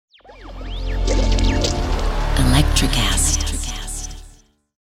Electricast.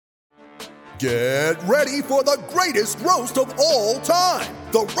 Get ready for the greatest roast of all time,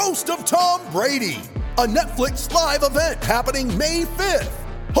 the Roast of Tom Brady, a Netflix live event happening May 5th.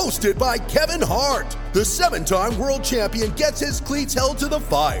 Hosted by Kevin Hart, the 7-time world champion gets his cleats held to the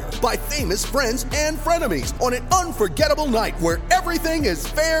fire by famous friends and frenemies on an unforgettable night where everything is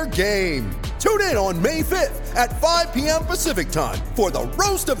fair game. Tune in on May 5th at 5 p.m. Pacific time for the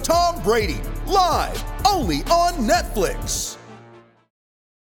Roast of Tom Brady, live only on Netflix.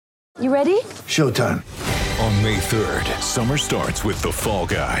 You ready? Showtime. On May 3rd, summer starts with The Fall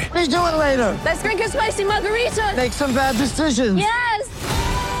Guy. Let's do it later. Let's drink a spicy margarita. Make some bad decisions. Yes!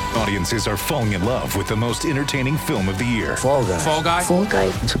 Audiences are falling in love with the most entertaining film of the year. Fall Guy. Fall Guy? Fall Guy.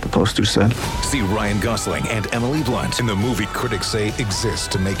 That's what the poster said. See Ryan Gosling and Emily Blunt in the movie critics say exists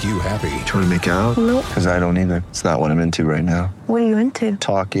to make you happy. Trying to make it out? Nope. Because I don't either. It's not what I'm into right now. What are you into?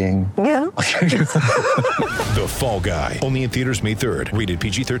 Talking. Yeah. The Fall Guy. Only in theaters May 3rd. Rated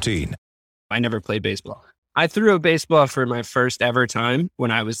PG-13. I never played baseball. I threw a baseball for my first ever time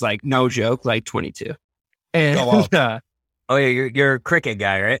when I was like, no joke, like 22. And Oh yeah, you're a cricket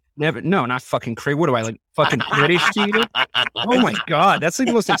guy, right? no, not fucking cricket. What do I like? Fucking British to you? Oh my God, that's like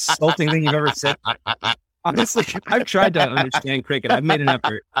the most insulting thing you've ever said. Honestly, I've tried to understand cricket. I've made an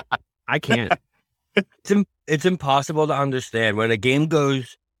effort. I can't. It's impossible to understand when a game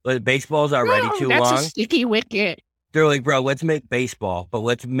goes. Like, baseball's already too long. That's a sticky wicket. They're like, bro, let's make baseball, but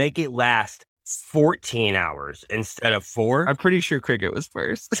let's make it last 14 hours instead of 4. I'm pretty sure cricket was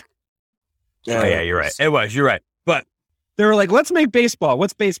first. Oh yeah, you're right. It was. You're right. But They were like, let's make baseball.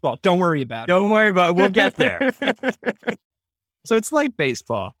 What's baseball? Don't worry about it. don't worry about it. We'll get there. So it's like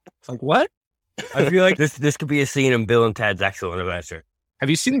baseball. It's like, what? I feel like this could be a scene in Bill and Ted's Excellent Adventure. Have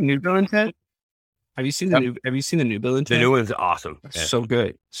you seen the new Bill and Ted? Have you seen the new Bill and Ted? The new one's awesome. Yeah. So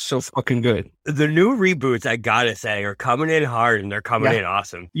good. So fucking good. The new reboots, I gotta say, are coming in hard and they're coming in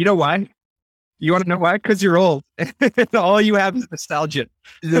awesome. You know why? You want to know why? Because you're old. All you have is nostalgia.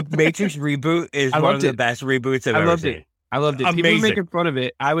 The Matrix reboot is one of the best reboots I've ever seen. I loved it. Amazing. People were making fun of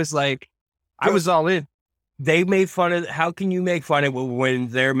it. I was like, I was all in. They made fun of, how can you make fun of it when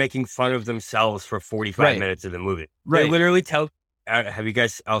they're making fun of themselves for 45 minutes of the movie? Right. They literally tell, have you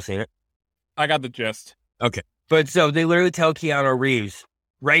guys all seen it? I got the gist. Okay. But so they literally tell Keanu Reeves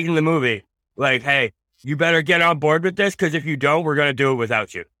right in the movie, like, hey, you better get on board with this because if you don't, we're going to do it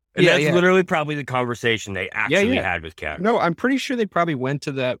without you. And that's literally probably the conversation they actually had with Keanu. No, I'm pretty sure they probably went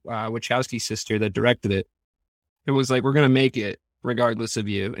to that Wachowski sister that directed it. It was like, we're going to make it regardless of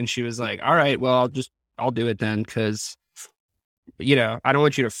you. And she was like, all right, well, I'll do it then. Cause I don't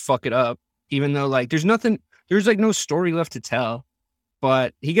want you to fuck it up, even though like, there's like no story left to tell,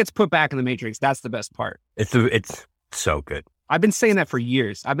 but he gets put back in the Matrix. That's the best part. It's so good. I've been saying that for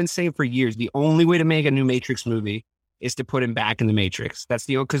years. The only way to make a new Matrix movie is to put him back in the Matrix. Because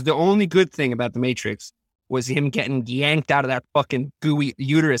the only good thing about the Matrix was him getting yanked out of that fucking gooey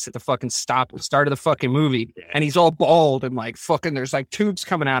uterus at the fucking start of the fucking movie. And he's all bald and like fucking, there's like tubes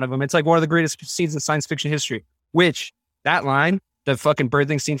coming out of him. It's like one of the greatest scenes in science fiction history, which that line, the fucking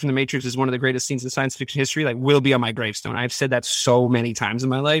birthing scene from the Matrix is one of the greatest scenes in science fiction history, like will be on my gravestone. I've said that so many times in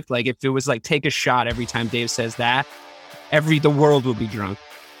my life. Like if it was like, take a shot every time Dave says that, the world will be drunk.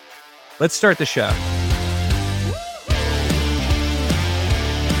 Let's start the show.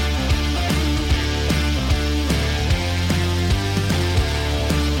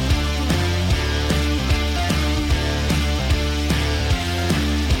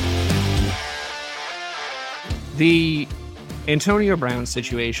 The Antonio Brown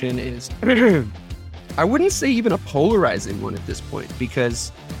situation is, I wouldn't say even a polarizing one at this point,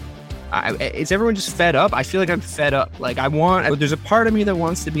 because is everyone just fed up? I feel like I'm fed up. Like there's a part of me that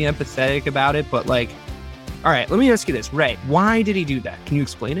wants to be empathetic about it, but like, all right, let me ask you this, Ray, why did he do that? Can you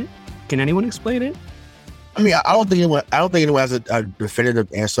explain it? Can anyone explain it? I mean, I don't think anyone has a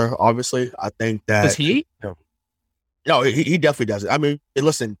definitive answer. Obviously, I think that does he? No, he definitely doesn't. I mean,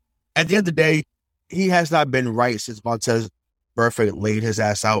 listen, at the end of the day, he has not been right since Montez Burfict laid his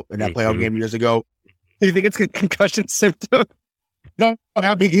ass out in that playoff game years ago. Do you think it's a concussion symptom? No,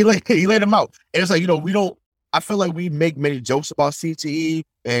 I mean, he laid him out. And it's like, I feel like we make many jokes about CTE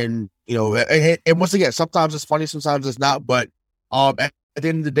and, and once again, sometimes it's funny, sometimes it's not. But at the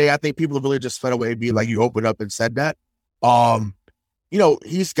end of the day, I think people are really just fed away being like, you opened up and said that.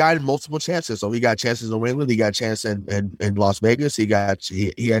 He's gotten multiple chances. So he got chances in New England. He got a chance in Las Vegas. He had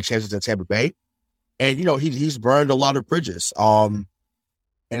chances in Tampa Bay. And, he's burned a lot of bridges. And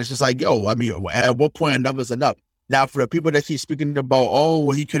it's just like, I mean, at what point enough is enough? Now, for the people that keep speaking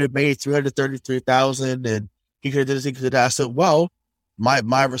about, he could have made $333,000 and he could have did this, he could have that. I said, well,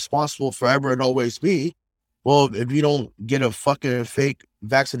 my response will forever and always be, Well, if you don't get a fucking fake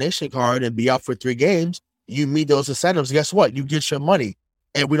vaccination card and be out for 3 games, you meet those incentives. Guess what? You get your money.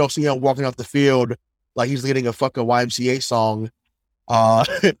 And we don't see him walking off the field like he's getting a fucking YMCA song,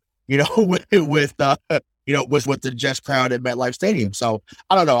 with the Jets crowd at MetLife Stadium. So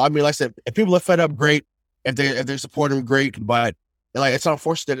I don't know. I mean, like I said, if people are fed up, great. If they support him, great. But like, it's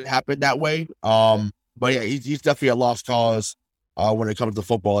unfortunate that it happened that way. But yeah, he's definitely a lost cause when it comes to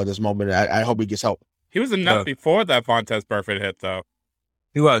football at this moment. I hope he gets help. He was a nut before that Vontaze Burfict hit, though.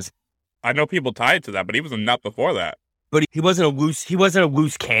 He was. I know people tied to that, but he was a nut before that. But he wasn't a loose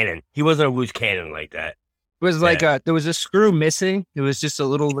cannon. He wasn't a loose cannon like that. It was like there was a screw missing. It was just a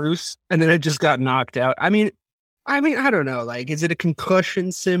little loose, and then it just got knocked out. I mean, I don't know. Like, is it a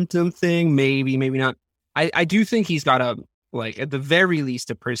concussion symptom thing? Maybe, maybe not. I do think he's got at the very least,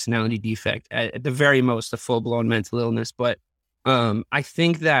 a personality defect. At the very most, a full-blown mental illness. But I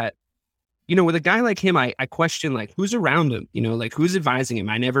think that, with a guy like him, I question, like, who's around him, like, who's advising him?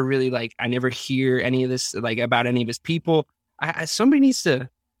 I never hear any of this, like, about any of his people. Somebody needs to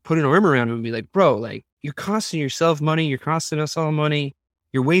put an arm around him and be like, bro, like, you're costing yourself money. You're costing us all money.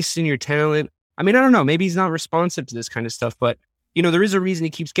 You're wasting your talent. I mean, I don't know. Maybe he's not responsive to this kind of stuff, but, there is a reason he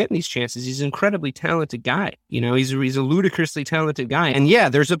keeps getting these chances. He's an incredibly talented guy. He's a ludicrously talented guy. And yeah,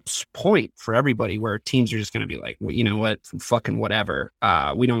 there's a point for everybody where teams are just going to be like, well, you know what, fucking whatever.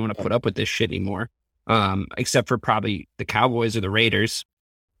 We don't want to put up with this shit anymore. Except for probably the Cowboys or the Raiders.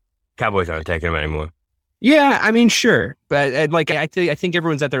 Cowboys aren't taking him anymore. Yeah, I mean, sure. But I think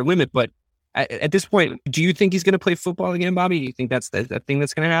everyone's at their limit. But at this point, do you think he's going to play football again, Bobby? Do you think that's the thing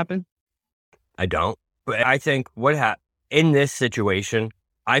that's going to happen? I don't. But I think what happened in this situation,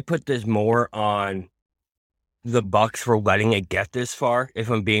 I put this more on the Bucs for letting it get this far, if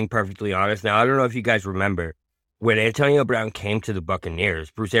I'm being perfectly honest. Now, I don't know if you guys remember, when Antonio Brown came to the Buccaneers,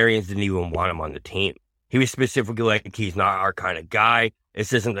 Bruce Arians didn't even want him on the team. He was specifically like, he's not our kind of guy.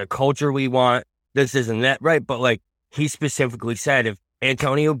 This isn't the culture we want. This isn't that, right? But like, he specifically said, if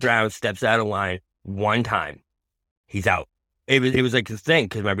Antonio Brown steps out of line one time, he's out. It was like the thing,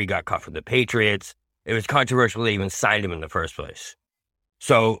 because remember, he got cut from the Patriots. It was controversial they even signed him in the first place.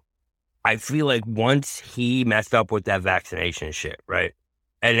 So I feel like once he messed up with that vaccination shit, right?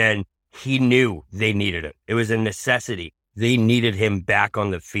 And then he knew they needed him. It was a necessity. They needed him back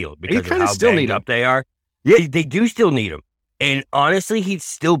on the field because of how banged up they are. Yeah, they do still need him. And honestly, he'd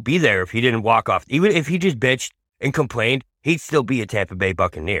still be there if he didn't walk off. Even if he just bitched and complained, he'd still be a Tampa Bay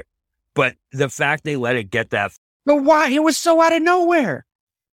Buccaneer. But the fact they let it get that... But why? It was so out of nowhere.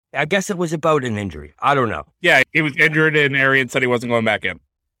 I guess it was about an injury. I don't know. Yeah, he was injured and Arians said he wasn't going back in.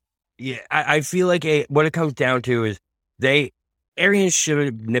 Yeah, I feel like what it comes down to is Arians should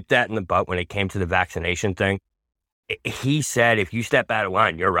have nipped that in the butt when it came to the vaccination thing. He said, if you step out of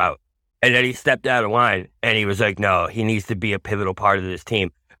line, you're out. And then he stepped out of line and he was like, no, he needs to be a pivotal part of this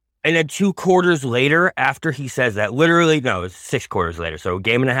team. And then 2 quarters later, after he says that, literally, no, it's 6 quarters later. So a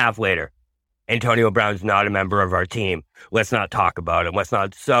game and a half later, Antonio Brown's not a member of our team. Let's not talk about him.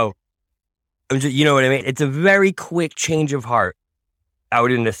 So, you know what I mean? It's a very quick change of heart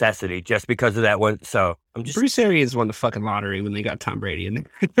out of necessity just because of that one. So Bruce Arians won the fucking lottery when they got Tom Brady in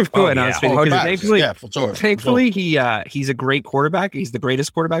there. Thankfully, he's a great quarterback. He's the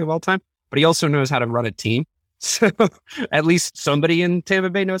greatest quarterback of all time, but he also knows how to run a team. So at least somebody in Tampa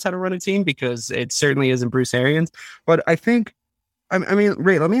Bay knows how to run a team, because it certainly isn't Bruce Arians. But I think, I mean,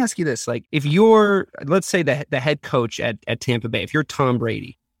 Ray, let me ask you this. Like, if you're, let's say the head coach at Tampa Bay, if you're Tom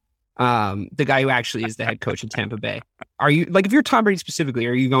Brady, the guy who actually is the head coach in Tampa Bay, are you, like, if you're Tom Brady specifically,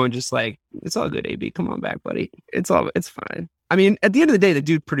 are you going just like, it's all good, AB, come on back, buddy. It's fine. I mean, at the end of the day, the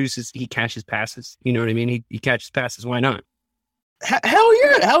dude he catches passes. You know what I mean? He catches passes. Why not? Hell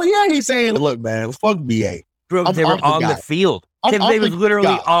yeah. He's saying, look, man, fuck BA. Bro, they were on the field. Tampa Bay was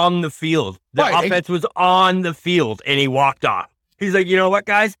literally on the field. The offense was on the field, and he walked off. He's like, you know what,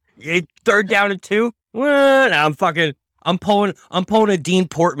 guys? 3rd down and 2. Well, I'm pulling a Dean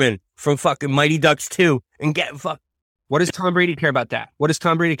Portman from fucking Mighty Ducks 2 and getting fucked. What does Tom Brady care about that?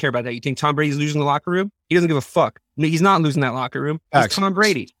 You think Tom Brady's losing the locker room? He doesn't give a fuck. No, he's not losing that locker room. He's Tom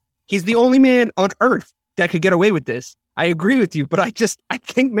Brady. He's the only man on earth that could get away with this. I agree with you, but I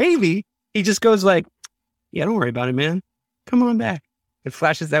think maybe he just goes like, yeah, don't worry about it, man. Come on back. It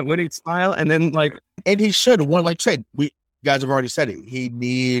flashes that winning smile, and then and he should. We guys have already said it. He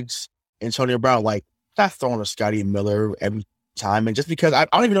needs Antonio Brown, not throwing a Scotty Miller every time. And just because I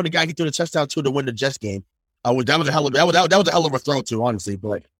don't even know the guy he threw the touchdown to win the Jets game. That was a hell of a throw too, honestly.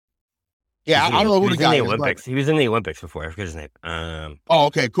 But yeah, I don't know who the guy is. He was in the Olympics before. I forget his name. Oh,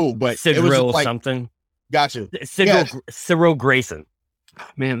 okay, cool. But Cyril something. Gotcha. Cyril Grayson.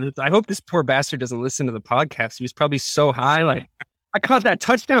 Man, I hope this poor bastard doesn't listen to the podcast. He was probably so high. Like, I caught that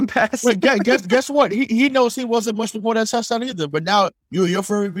touchdown pass. Wait, guess what? He knows he wasn't much before that touchdown either. But now you're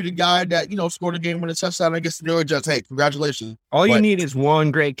for be the guy that scored a game with a touchdown against the New York Jets. Hey, congratulations! All you need is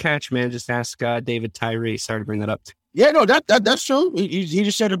one great catch, man. Just ask David Tyree. Sorry to bring that up. Yeah, no, that's true. He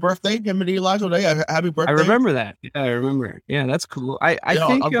just shared a birthday. Him and Eli today. Happy birthday! I remember that. Yeah, I remember. Yeah, that's cool. I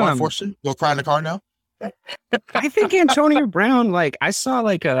think unfortunately, you'll cry in the car now. I think Antonio Brown, like, I saw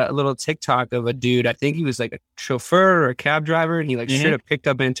like a little TikTok of a dude. I think he was like a chauffeur or a cab driver, and he like should have picked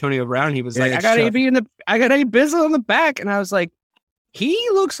up Antonio Brown. He was like, I got A Bizzle in the back, and I was like, he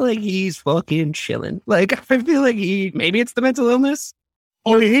looks like he's fucking chilling. Like, I feel like maybe it's the mental illness.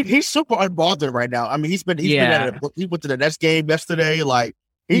 Oh, he's super unbothered right now. I mean, he went to the Nets game yesterday. Like,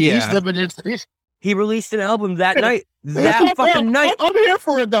 he's living in. He released an album that night. That fucking night. I'm here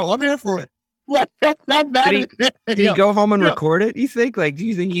for it though. I'm here for it. Did he go home and record it? You think? Like, do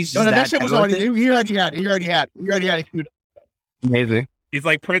you think he's just that shit was already? He already had it. Amazing. He's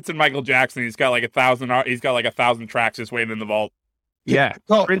like Prince and Michael Jackson. He's got like 1,000 tracks just waiting in the vault. Yeah,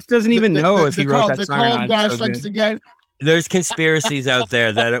 Prince doesn't even know if he wrote that song or not. There's conspiracies out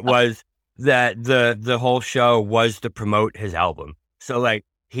there that it was that the whole show was to promote his album. So like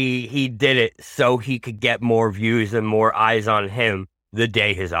he did it so he could get more views and more eyes on him the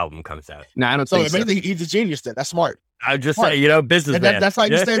day his album comes out. No, I don't think so. Maybe he's a genius then. That's smart. I just say, businessman. That's how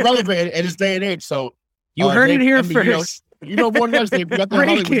you stay relevant in this day and age. So you heard it here first. More than that, you got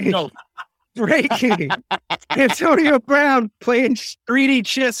the breaking. Antonio Brown playing 3D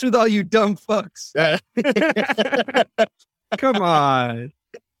chess with all you dumb fucks. Come on.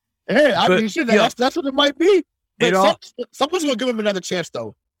 Hey, I mean, shit, that's what it might be. Someone's gonna give him another chance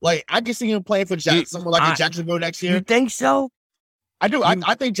though. Like, I can see him playing for someone like in Jacksonville next year. You think so? I do.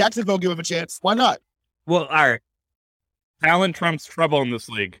 I think Jacksonville give him a chance. Why not? Well, all right. Talent trumps trouble in this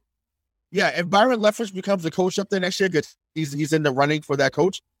league. Yeah, if Byron Leftwich becomes the coach up there next year, because he's in the running for that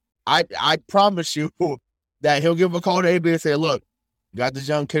coach, I promise you that he'll give a call to AB and say, "Look, got this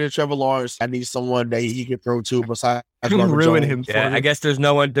young kid, Trevor Lawrence. I need someone that he can throw to besides ruin him." Yeah, I guess there's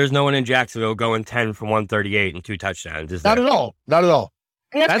no one in Jacksonville going 10 for 138 and 2 touchdowns. Not at all.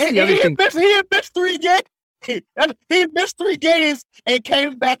 That's the other thing. He had missed 3 games. He missed 3 games and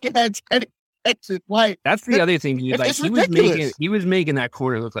came back and had 10 exits. Like, that's the other thing, dude. Like, he was making that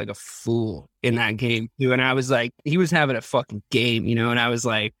corner look like a fool in that game too. And I was like, he was having a fucking game, and I was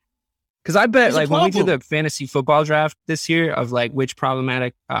like, because I bet like when we did the fantasy football draft this year of like which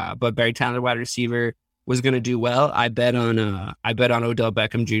problematic but very talented wide receiver was going to do well, I bet on Odell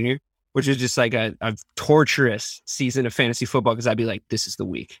Beckham Jr., which is just like a torturous season of fantasy football, because I'd be like, this is the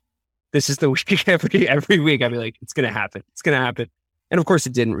week. Every week I'd be like, it's going to happen. And of course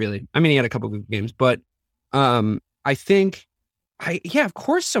it didn't really. I mean, he had a couple of good games, but I think of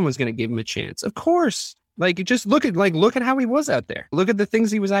course someone's going to give him a chance. Of course. Like, just look at how he was out there. Look at the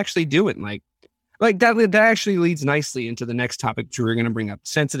things he was actually doing. Like that actually leads nicely into the next topic, which we're going to bring up.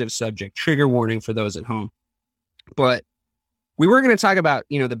 Sensitive subject, trigger warning for those at home. But we were going to talk about,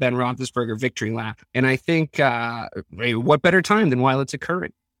 the Ben Roethlisberger victory lap. And I think, what better time than while it's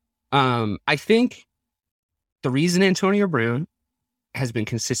occurring? I think the reason Antonio Brown has been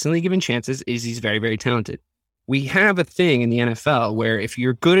consistently given chances is he's very, very talented. We have a thing in the NFL where if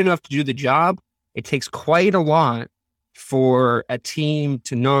you're good enough to do the job, it takes quite a lot for a team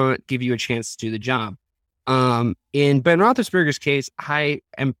to not give you a chance to do the job. In Ben Roethlisberger's case, I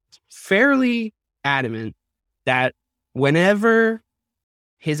am fairly adamant that whenever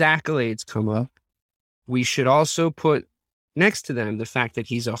his accolades come up, we should also put next to them the fact that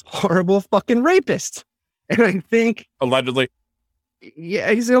he's a horrible fucking rapist. And I think... Allegedly.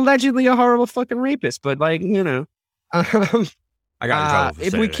 Yeah, he's allegedly a horrible fucking rapist, but like, I got in trouble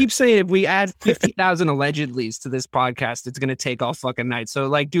if we keep saying, if we add 50,000 allegedlys to this podcast, it's going to take all fucking night. So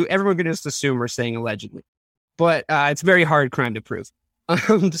like, everyone can just assume we're saying allegedly, but it's a very hard crime to prove. But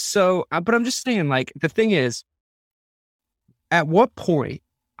I'm just saying, like, the thing is, at what point,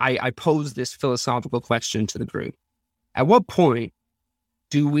 I pose this philosophical question to the group. At what point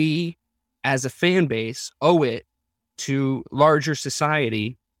do we, as a fan base, owe it to larger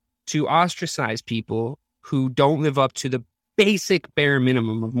society to ostracize people who don't live up to the basic bare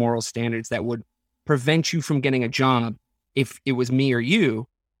minimum of moral standards that would prevent you from getting a job if it was me or you,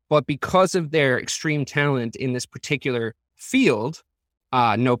 but because of their extreme talent in this particular field,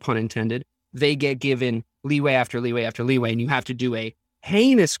 no pun intended, they get given leeway after leeway after leeway, and you have to do a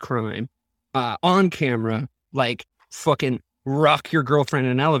heinous crime on camera, like fucking rock your girlfriend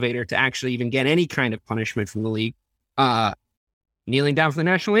in an elevator to actually even get any kind of punishment from the league. Kneeling down for the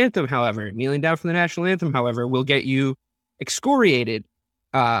national anthem, however, will get you excoriated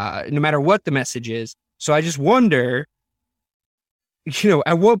no matter what the message is. So I just wonder,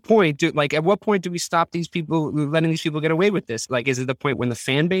 at what point do we stop these people, letting these people get away with this? Like, is it the point when the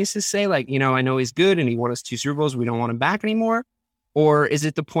fan bases say, like, I know he's good and he won us 2 Super Bowls, we don't want him back anymore? Or is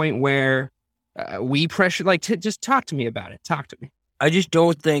it the point where we pressure, like, just talk to me about it. Talk to me. I just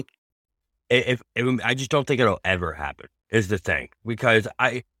don't think I just don't think it'll ever happen is the thing, because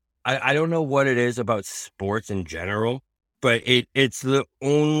I don't know what it is about sports in general, but it's the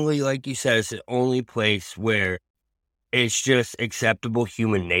only, like you said, it's the only place where it's just acceptable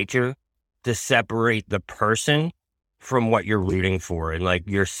human nature to separate the person from what you're rooting for and like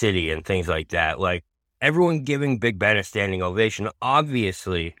your city and things like that. Like, everyone giving Big Ben a standing ovation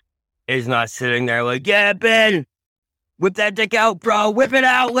obviously is not sitting there like, yeah, Ben, whip that dick out, bro, whip it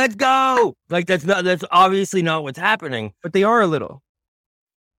out, let's go. Like, that's obviously not what's happening. But they are a little.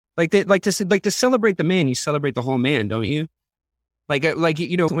 Like, they like to celebrate the man, you celebrate the whole man, don't you? Like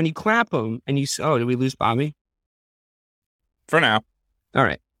when you clap him and did we lose Bobby? For now. All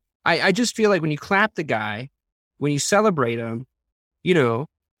right. I just feel like when you clap the guy, when you celebrate him, you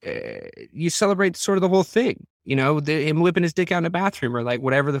celebrate sort of the whole thing, him whipping his dick out in the bathroom or like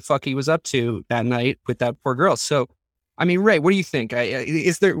whatever the fuck he was up to that night with that poor girl. So, I mean, Ray, what do you think?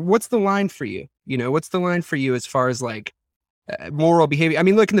 What's the line for you? What's the line for you as far as like moral behavior? I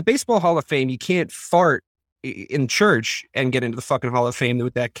mean, look, in the Baseball Hall of Fame, you can't fart in church and get into the fucking Hall of Fame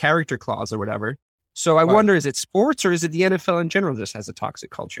with that character clause or whatever. So I wonder, is it sports or is it the NFL in general just has a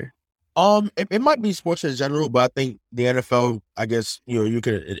toxic culture? It might be sports in general, but I think the NFL, I guess, you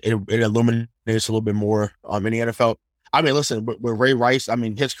could, it illuminates a little bit more in the NFL. I mean, listen, with Ray Rice, I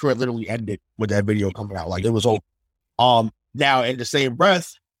mean, his career literally ended with that video coming out. Like, it was over. Now in the same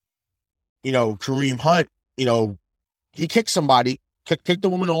breath, Kareem Hunt, he kicked somebody, kicked the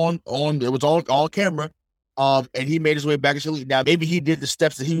woman on, it was on camera. And he made his way back into the league. Now, maybe he did the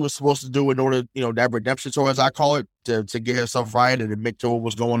steps that he was supposed to do in order, that redemption tour, as I call it, to get himself right and admit to what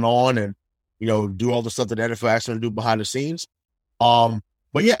was going on and, do all the stuff that the NFL asked him to do behind the scenes.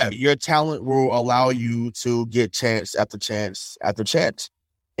 But yeah, your talent will allow you to get chance after chance after chance.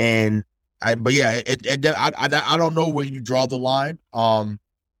 And I don't know where you draw the line. I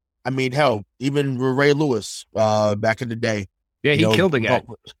mean, hell, even with Ray Lewis, back in the day. Yeah, he killed a guy.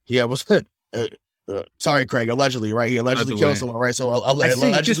 Yeah, it was sorry, Craig. Allegedly, right? He allegedly killed someone, right? So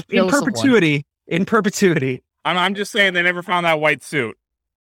allegedly just in perpetuity. Someone. In perpetuity. I'm just saying they never found that white suit.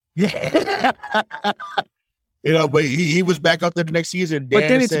 Yeah, but he was back out there the next season.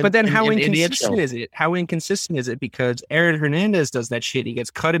 But then how inconsistent is it? How inconsistent is it? Because Aaron Hernandez does that shit. He gets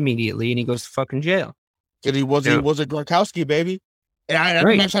cut immediately and he goes to fucking jail. Because he wasn't Gronkowski, baby. And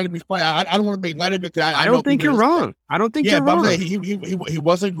I'm not trying to be funny. I don't want to make light of it. I don't think you're wrong. I don't think you're wrong. He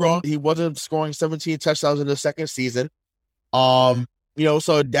wasn't grown. He wasn't scoring 17 touchdowns in the second season. So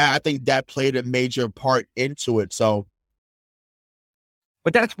I think that played a major part into it. So,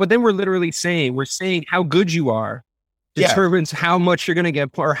 but then we're saying how good you are determines how much you're going to get,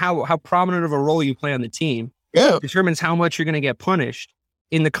 or how prominent of a role you play on the team. Yeah, determines how much you're going to get punished.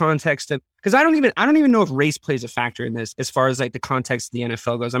 In the context of, because I don't even know if race plays a factor in this as far as like the context of the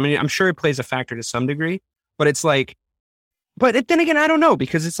NFL goes. I mean, I'm sure it plays a factor to some degree, but it's like, then again, I don't know,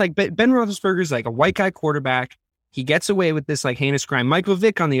 because it's like Ben Roethlisberger's like a white guy quarterback. He gets away with this like heinous crime. Michael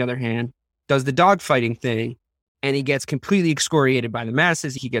Vick, on the other hand, does the dogfighting thing and he gets completely excoriated by the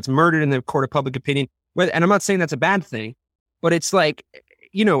masses. He gets murdered in the court of public opinion. And I'm not saying that's a bad thing, but it's like,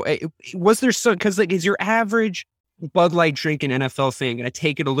 was there some, because like, is your average Bud Light drinking NFL fan going to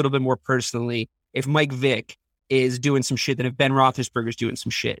take it a little bit more personally if Mike Vick is doing some shit than if Ben Roethlisberger's doing some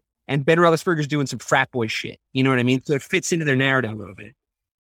shit and Ben Roethlisberger's doing some frat boy shit? You know what I mean? So it fits into their narrative a little bit.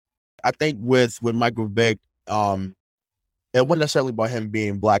 I think with Michael Vick, it wasn't necessarily about him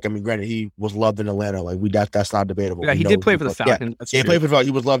being black. I mean, granted, he was loved in Atlanta. Like that's not debatable. Yeah, he did play for the Falcons. Yeah, he played for the Falcons.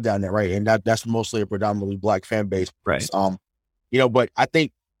 He was loved down there, right? And that's mostly a predominantly black fan base. Right. But I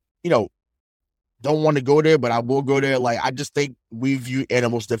think, don't want to go there, but I will go there. Like, I just think we view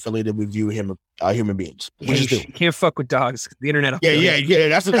animals differently than we view human beings. You can't fuck with dogs. The internet. Yeah.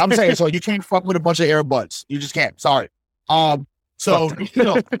 That's what I'm saying. So you can't fuck with a bunch of air butts. You just can't. Sorry. I'm just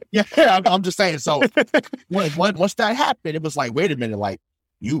saying. So once that happened, it was like, wait a minute, like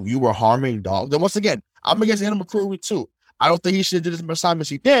you were harming dogs. Then once again, I'm against animal cruelty too. I don't think he should have did as much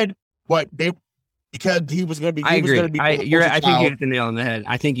he did, but because he was going to be. I agree. I think you hit the nail on the head.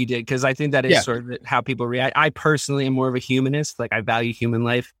 I think you did, because I think that is sort of how people react. I personally am more of a humanist. Like, I value human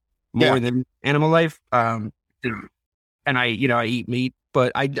life more than animal life. And I eat meat,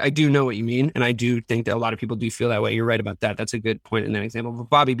 but I do know what you mean, and I do think that a lot of people do feel that way. You're right about that. That's a good point in that example. But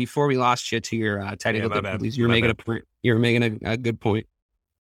Bobby, before we lost you to your technical difficulties, you were making a point. You were making a good point.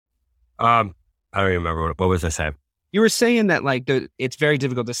 I don't even remember what was I saying. You were saying that like it's very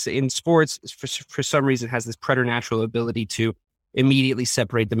difficult to say in sports for some reason has this preternatural ability to immediately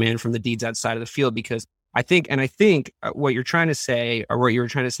separate the man from the deeds outside of the field, because I think what you're trying to say, or what you were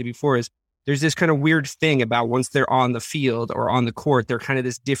trying to say before, is there's this kind of weird thing about once they're on the field or on the court, they're kind of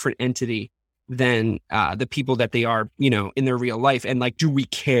this different entity than the people that they are, in their real life. And like, do we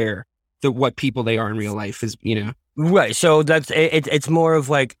care what people they are in real life is, Right. So it's more of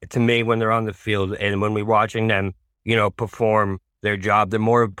like, to me, when they're on the field and when we're watching them, perform their job, they're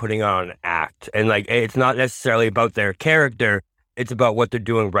more of putting on an act. And like, it's not necessarily about their character. It's about what they're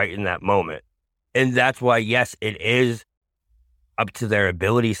doing right in that moment. And that's why, yes, it is up to their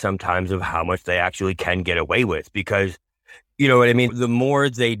ability sometimes of how much they actually can get away with, because you know what I mean? The more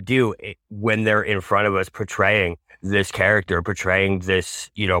they do when they're in front of us portraying this character, portraying this,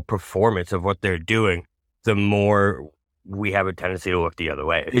 performance of what they're doing, the more we have a tendency to look the other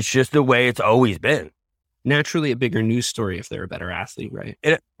way. It's just the way it's always been. Naturally a bigger news story if they're a better athlete, right?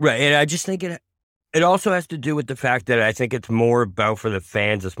 Right. And I just think it also has to do with the fact that I think it's more about, for the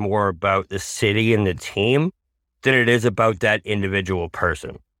fans, it's more about the city and the team than it is about that individual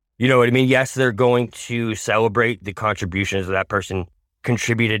person. You know what I mean? Yes, they're going to celebrate the contributions that person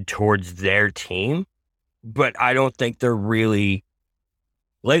contributed towards their team, but I don't think they're really,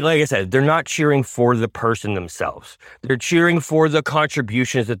 like I said, they're not cheering for the person themselves. They're cheering for the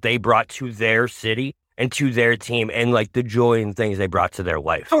contributions that they brought to their city and to their team, and like the joy and things they brought to their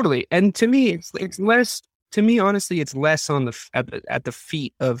life. Totally. And to me, it's less. To me, honestly, it's less on at the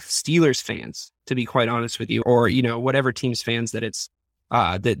feet of Steelers fans, to be quite honest with you, or whatever team's fans that it's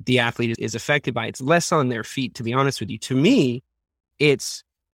that the athlete is affected by. It's less on their feet, to be honest with you. To me, it's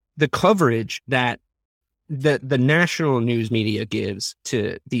the coverage that the national news media gives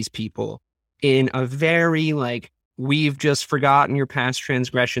to these people in a very like, we've just forgotten your past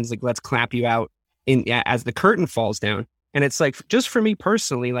transgressions, like let's clap you out as the curtain falls down. And it's like, just for me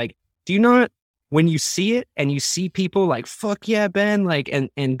personally, like, do you not, when you see it and you see people like, fuck yeah, Ben, like,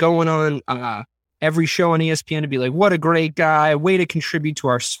 and going on every show on ESPN to be like, what a great guy, way to contribute to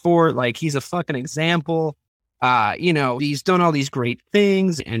our sport, like he's a fucking example, he's done all these great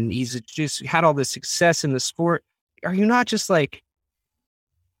things and he's just had all this success in the sport. Are you not just like,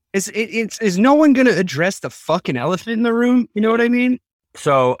 is no one gonna address the fucking elephant in the room? You know what I mean?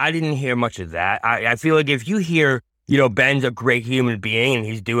 So I didn't hear much of that. I feel like if you hear, Ben's a great human being and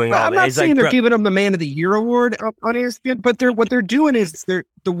he's doing all that. I'm not saying they're giving him the Man of the Year award on ESPN, but what they're doing is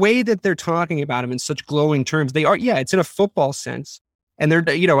the way that they're talking about him in such glowing terms. They are, it's in a football sense, and they're,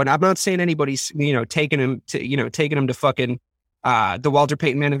 and I'm not saying anybody's, taking him to fucking the Walter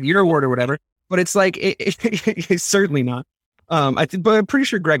Payton Man of the Year award or whatever. But it's like it's certainly not. But I'm pretty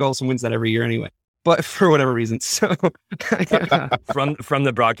sure Greg Olsen wins that every year anyway. But for whatever reason, so from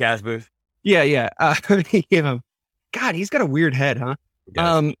the broadcast booth, yeah. God, he's got a weird head, huh?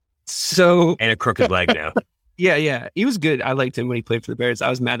 And a crooked leg now. Yeah, he was good. I liked him when he played for the Bears. I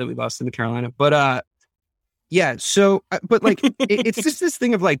was mad that we lost him to Carolina, but yeah. So, but like, it's just this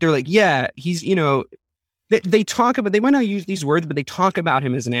thing of like, they're like, yeah, he's, they talk about, they might not use these words, but they talk about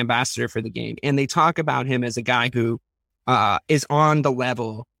him as an ambassador for the game, and they talk about him as a guy who is on the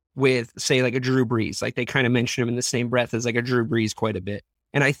level with, say, like a Drew Brees. Like they kind of mention him in the same breath as like a Drew Brees quite a bit.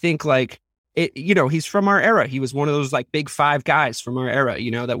 And I think like he's from our era. He was one of those like big five guys from our era,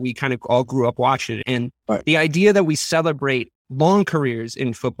 that we kind of all grew up watching. And the idea that we celebrate long careers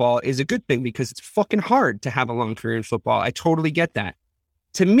in football is a good thing, because it's fucking hard to have a long career in football. I totally get that.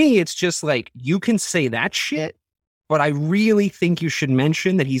 To me, it's just like, you can say that shit, but I really think you should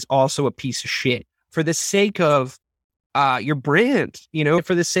mention that he's also a piece of shit for the sake of your brand,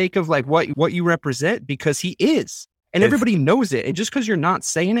 for the sake of like what you represent, because he is. And everybody knows it. And just because you're not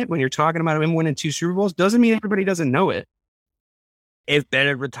saying it when you're talking about him winning 2 Super Bowls doesn't mean everybody doesn't know it. If Ben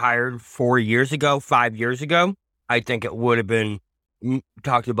had retired 4 years ago, 5 years ago, I think it would have been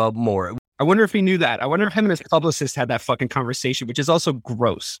talked about more. I wonder if he knew that. I wonder if him and his publicist had that fucking conversation, which is also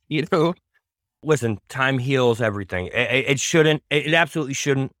gross, Listen, time heals everything. It shouldn't. It absolutely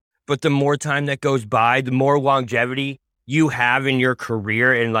shouldn't. But the more time that goes by, the more longevity you have in your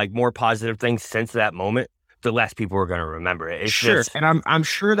career and like more positive things since that moment, the less people are going to remember it. It's sure. And I'm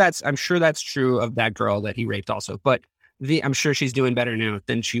sure that's true of that girl that he raped also, but I'm sure she's doing better now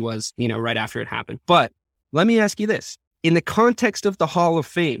than she was, right after it happened. But let me ask you this, in the context of the Hall of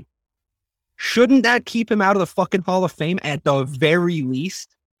Fame, shouldn't that keep him out of the fucking Hall of Fame at the very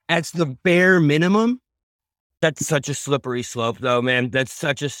least? As the bare minimum? That's such a slippery slope though, man. That's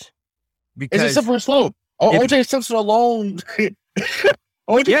such a, because it's a slippery slope. OJ Simpson alone.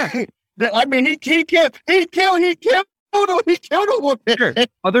 Yeah. I mean, he killed He killed a woman. Sure.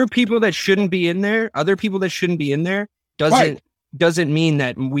 Other people that shouldn't be in there, doesn't mean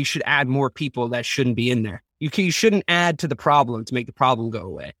that we should add more people that shouldn't be in there. You shouldn't add to the problem to make the problem go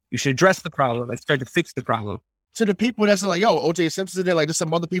away. You should address the problem and start to fix the problem. To the people that's like, yo, O.J. Simpson's in there, like there's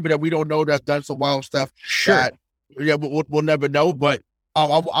some other people that we don't know that's done some wild stuff. Sure. That, we'll never know. But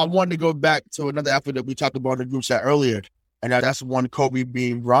I wanted to go back to another athlete that we talked about in the group chat earlier, and that's one Kobe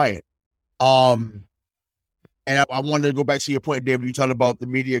being Bryant. And I wanted to go back to your point, David. You talked about the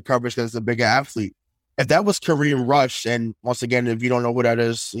media coverage because it's a bigger athlete. If that was Kareem Rush, and once again, if you don't know who that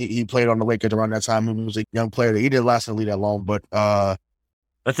is, he played on the Lakers around that time. He was a young player. He didn't last in the league that long, but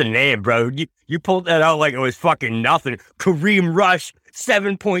that's a name, bro. You pulled that out like it was fucking nothing. Kareem Rush,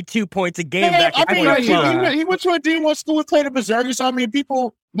 7.2 points a game back in 2012. He went to a D1 school and played in Missouri, so I mean,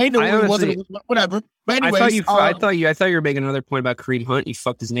 people may know who he wasn't, whatever. But anyways, I thought you were making another point about Kareem Hunt. You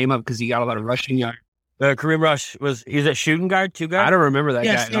fucked his name up because he got a lot of rushing yards. Kareem Rush he's a shooting guard, two guard? I don't remember that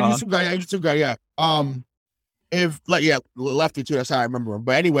guy. Yeah, he's a two guy, yeah. Lefty too, that's how I remember him.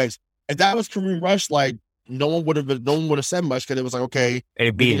 But anyways, if that was Kareem Rush, like no one would have said much because it was like, okay,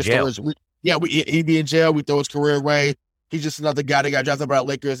 he'd be in jail. He'd be in jail. We throw his career away. He's just another guy that got drafted by the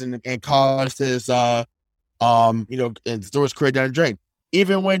Lakers and caused his and threw his career down the drain.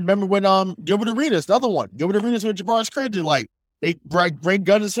 Remember when Gilbert Arenas, the other one, Gilbert Arenas with Jabari's crazy, like they bring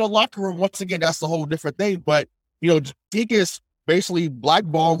guns into the locker room. Once again, that's the whole different thing. But he gets basically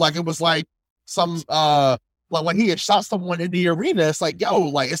blackballed like it was like some like when he had shot someone in the arena. It's like, yo,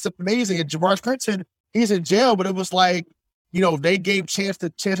 like it's amazing. And Jabari Clinton, he's in jail, but it was like, they gave chance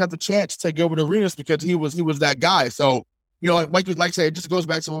after chance to Gilbert Arenas because he was that guy. So, like I said, it just goes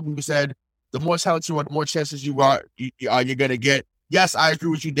back to what we said. The more talent you are, the more chances you're gonna get. Yes, I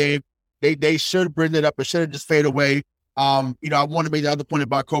agree with you, Dave. They should bring it up. It shouldn't just fade away. I want to make the other point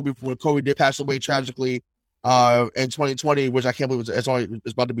about Kobe when Kobe did pass away tragically in 2020, which I can't believe it's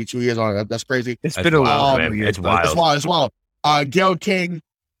about to be 2 years on. That's crazy. It's been a while. It's wild. It's wild. Gayle King,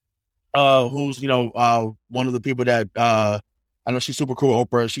 who's one of the people that I know she's super cool.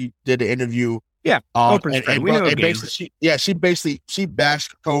 Oprah. She did the interview. Yeah, Oprah's great. We know she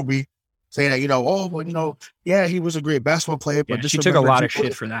bashed Kobe, saying that he was a great basketball player, but she took a lot of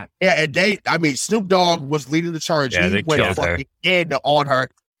shit for that. Yeah, and Snoop Dogg was leading the charge. Yeah, he went fucking in on her,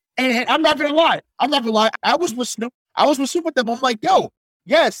 and I'm not gonna lie. I was with Snoop. With them. I'm like, yo,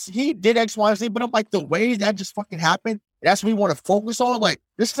 yes, he did X, Y, and Z, but I'm like, the way that just fucking happened, that's what we want to focus on. Like,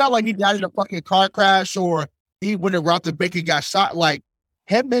 this is not like he died in a fucking car crash or he went and robbed the bank and got shot. Like,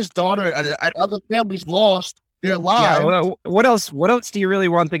 him, his daughter, and other families lost their lives. Yeah, well, what else do you really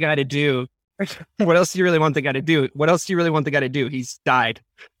want the guy to do? What else do you really want the guy to do? He's died.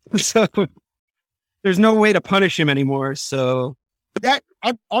 So there's no way to punish him anymore. So that's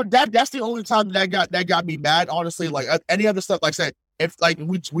the only time that got me mad, honestly. Like any other stuff, like I said, if like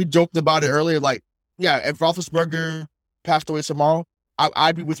we joked about it earlier, like, yeah, if Roethlisberger passed away tomorrow,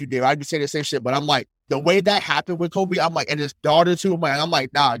 I'd be with you, Dave. I'd be saying the same shit. But I'm like, the way that happened with Kobe, I'm like, and his daughter too, I'm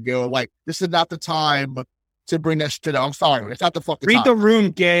like, nah, girl, like this is not the time to bring that shit up. I'm sorry, it's not the fucking read time. The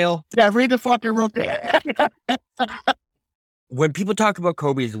room, Gayle. Yeah, read the fucking room. When people talk about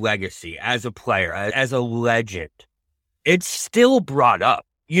Kobe's legacy as a player, as a legend, it's still brought up.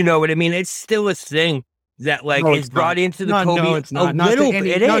 You know what I mean? It's still a thing that is brought into the Kobe. No, it's not. Not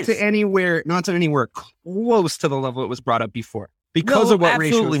to anywhere close to the level it was brought up before. Because of what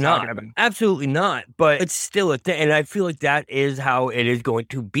Rachel was talking about. Absolutely not. But it's still a thing. And I feel like that is how it is going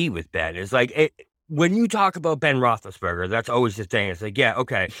to be with Ben. It's like, when you talk about Ben Roethlisberger, that's always the thing. It's like, yeah,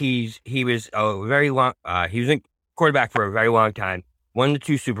 okay, he was a very long, he was a quarterback for a very long time. Won the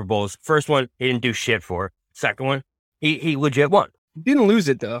 2 Super Bowls. First one, he didn't do shit for. Second one, he legit won. Didn't lose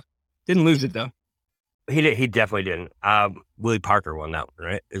it though. He definitely didn't. Willie Parker won that one,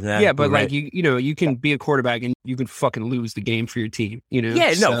 right? Isn't that but right? like you can be a quarterback and you can fucking lose the game for your team.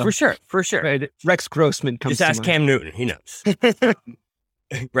 Yeah, no, for sure. Right? Rex Grossman comes. Just ask Cam Newton. He knows.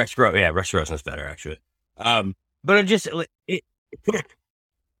 Rex Grossman's better actually. But I'm just a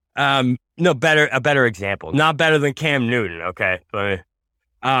better example. Not better than Cam Newton. Okay, but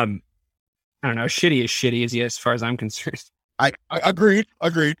I don't know. Shitty is shitty as far as I'm concerned. I agreed.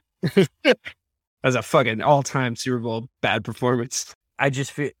 As a fucking all-time Super Bowl bad performance. I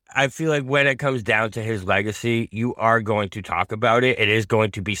feel like when it comes down to his legacy, you are going to talk about it. It is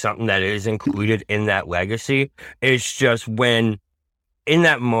going to be something that is included in that legacy. It's just when, in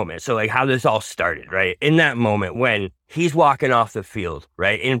that moment, so like how this all started, right? In that moment when he's walking off the field,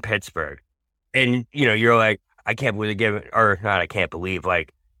 right, in Pittsburgh, and, you're like, I can't believe they give it, or not, I can't believe,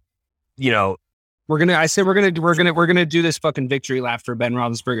 like, we're gonna do this fucking victory lap for Ben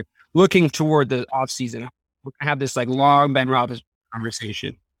Roethlisberger, looking toward the offseason. we're gonna have this like long Ben Roethlisberger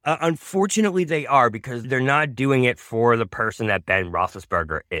conversation. Unfortunately, they are, because they're not doing it for the person that Ben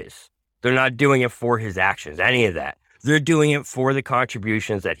Roethlisberger is. They're not doing it for his actions, any of that. They're doing it for the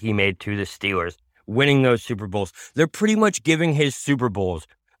contributions that he made to the Steelers, winning those Super Bowls. They're pretty much giving his Super Bowls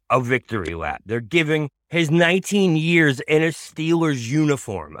a victory lap. They're giving his 19 years in a Steelers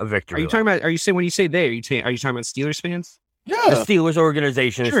uniform a victory lap. Are you saying, when you say they, are you talking about Steelers fans? Yeah. The Steelers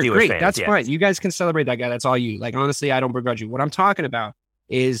organization, sure, the Steelers great. fans. That's yes. fine. You guys can celebrate that guy. That's all you. Like, honestly, I don't begrudge you. What I'm talking about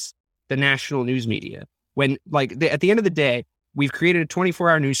is the national news media. When, like, at the end of the day, we've created a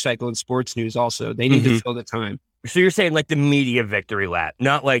 24-hour news cycle in sports news also. They need to fill the time. So you're saying like the media victory lap,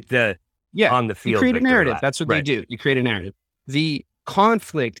 not like the on the field. You create a narrative. Lap. That's what right. they do. You create a narrative. The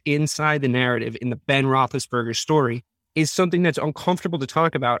conflict inside the narrative in the Ben Roethlisberger story is something that's uncomfortable to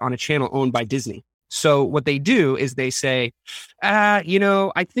talk about on a channel owned by Disney. So what they do is they say,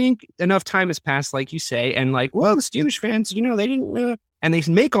 I think enough time has passed, like you say, and like, well, the Steelers fans, they didn't, and they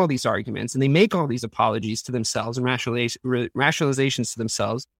make all these arguments and they make all these apologies to themselves and rationalizations to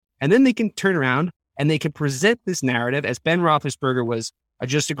themselves. And then they can turn around and they can present this narrative as Ben Roethlisberger was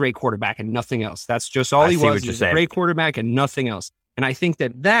just a great quarterback and nothing else. That's just all he was. He was a great quarterback and nothing else. And I think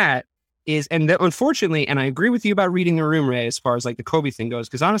that is, and that, unfortunately, and I agree with you about reading the room, Ray, as far as like the Kobe thing goes,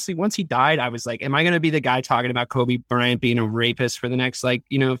 because honestly, once he died, I was like, am I going to be the guy talking about Kobe Bryant being a rapist for the next,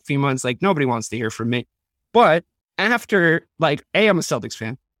 few months? Like, nobody wants to hear from me. But after, like, A, I'm a Celtics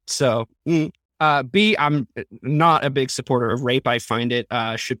fan. So, B, I'm not a big supporter of rape. I find it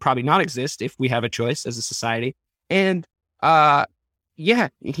should probably not exist if we have a choice as a society. And yeah,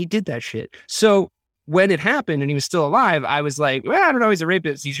 he did that shit. So when it happened and he was still alive, I was like, well, I don't know. He's a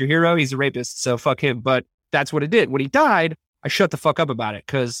rapist. He's your hero. He's a rapist. So fuck him. But that's what it did. When he died, I shut the fuck up about it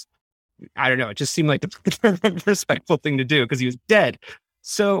because I don't know. It just seemed like the respectful thing to do because he was dead.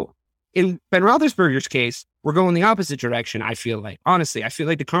 So in Ben Roethlisberger's case, we're going the opposite direction. I feel like, honestly, I feel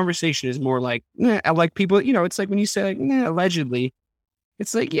like the conversation is more like, like people, it's like when you say like, allegedly,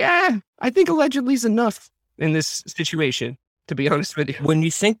 it's like, yeah, I think allegedly is enough in this situation, to be honest with you. When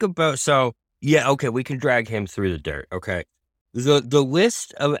you think about, we can drag him through the dirt. Okay. The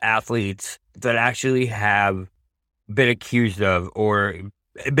list of athletes that actually have been accused of or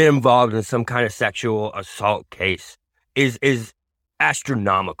been involved in some kind of sexual assault case is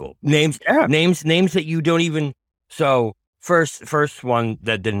astronomical. Names that you don't even. So first one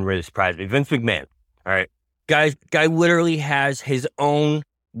that didn't really surprise me, Vince McMahon. All right. Guy literally has his own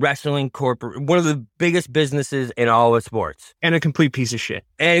wrestling corporate, one of the biggest businesses in all of sports. And a complete piece of shit.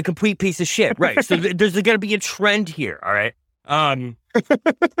 Right. So there's going to be a trend here. All right.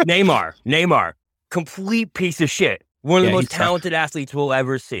 Neymar, complete piece of shit. One of the most talented athletes we'll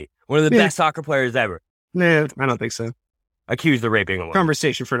ever see. One of the best soccer players ever. Nah, I don't think so. Accused of raping a woman.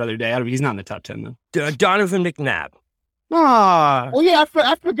 Conversation for another day. He's not in the top 10 though. Donovan McNabb. Oh yeah,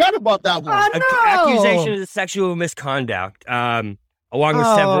 I forgot about that one. Accusation of sexual misconduct. Along with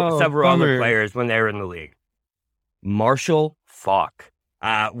several other players when they were in the league. Marshall Faulk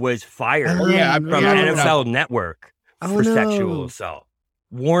was fired from NFL Network for sexual assault.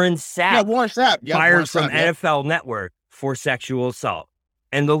 Warren Sapp fired from NFL Network for sexual assault.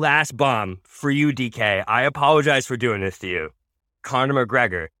 And the last bomb for you, DK, I apologize for doing this to you. Conor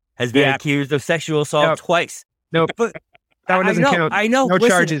McGregor has been accused of sexual assault twice. Nope. But that one doesn't count. I know. No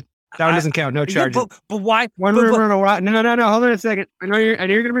charges. That one doesn't count. No charges. But why? No. Hold on a second. I know you're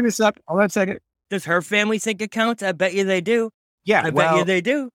going to bring this up. Hold on a second. Does her family think it counts? I bet you they do. Yeah, I bet you they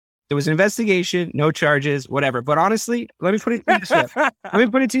do. There was an investigation, no charges, whatever. But honestly, let me put it this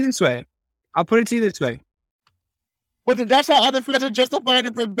way. I'll put it to you this way. But that's how other fans are justifying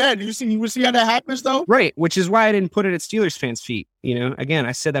it for Ben. You see how that happens, though? Right, which is why I didn't put it at Steelers fans' feet. Again,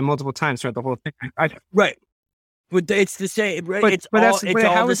 I said that multiple times throughout the whole thing. Right. But it's the same, right? It's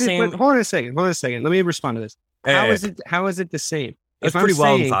all the same. Hold on a second. Let me respond to this. How is it the same? It's pretty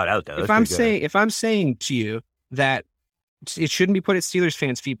well thought out, though. If I'm saying to you that it shouldn't be put at Steelers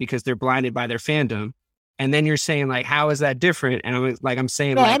fans' feet because they're blinded by their fandom, and then you're saying like, how is that different? And I'm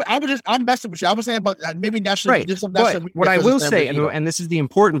saying, no, I'm messing with you. I was saying about maybe that's right. But what I will say, and this is the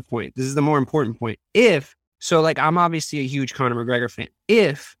important point. This is the more important point. I'm obviously a huge Conor McGregor fan.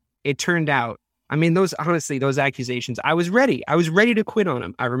 If it turned out, those accusations, I was ready. I was ready to quit on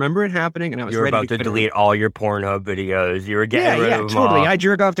him. I remember it happening, and I was ready to quit. You were about to delete all your Pornhub videos. You were getting rid of them totally. all. I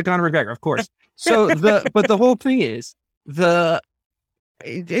jerk off to Conor McGregor, of course. So but the whole thing is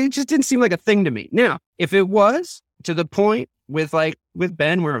it just didn't seem like a thing to me. Now, if it was to the point with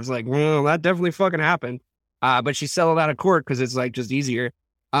Ben, where it was like, well, that definitely fucking happened, but she settled out of court because it's like just easier.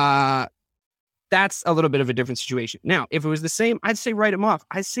 that's a little bit of a different situation. Now, if it was the same, I'd say write him off.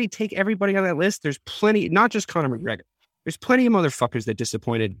 I'd say take everybody on that list. There's plenty, not just Conor McGregor. There's plenty of motherfuckers that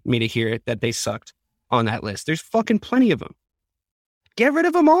disappointed me to hear that they sucked on that list. There's fucking plenty of them. Get rid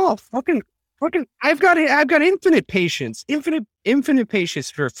of them all. Fucking. I've got infinite patience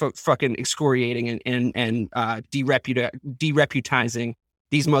for fucking excoriating and dereputizing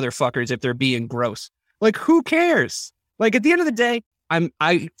these motherfuckers if they're being gross. Like, who cares? Like, at the end of the day,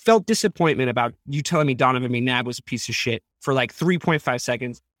 I felt disappointment about you telling me Donovan McNabb was a piece of shit for like 3.5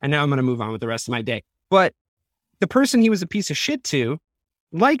 seconds, and now I'm going to move on with the rest of my day. But the person he was a piece of shit to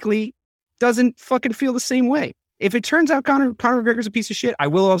likely doesn't fucking feel the same way. If it turns out Conor McGregor's a piece of shit, I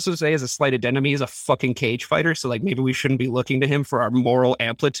will also say as a slight addendum, he's a fucking cage fighter. So like maybe we shouldn't be looking to him for our moral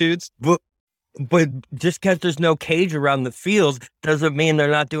amplitudes. But just because there's no cage around the field doesn't mean they're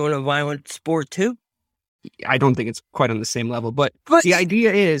not doing a violent sport too. I don't think it's quite on the same level, but the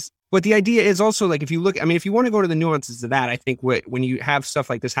idea is also like, if you look, I mean, if you want to go to the nuances of that, I think when you have stuff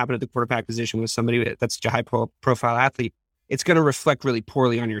like this happen at the quarterback position with somebody that's such a high profile athlete, it's going to reflect really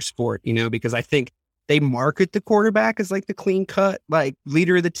poorly on your sport, because I think they market the quarterback as like the clean cut, like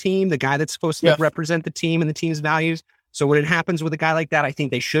leader of the team, the guy that's supposed to represent the team and the team's values. So when it happens with a guy like that, I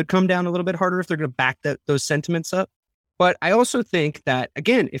think they should come down a little bit harder if they're going to back those sentiments up. But I also think that,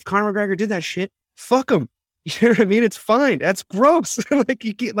 again, if Conor McGregor did that shit, fuck him. You know what I mean? It's fine. That's gross. Like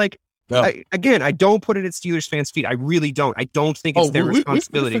you get I don't put it at Steelers fans' feet. I really don't. I don't think it's their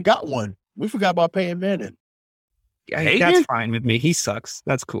responsibility. We forgot one. We forgot about Peyton Manning. Yeah, that's fine with me. He sucks.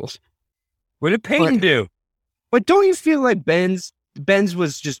 That's cool. What did Peyton do? But don't you feel like Ben's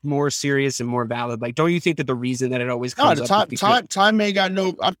was just more serious and more valid? Like, don't you think that the reason that it always comes up is because... time ain't got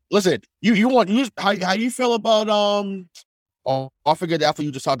no. Listen, how you feel about I forget the athlete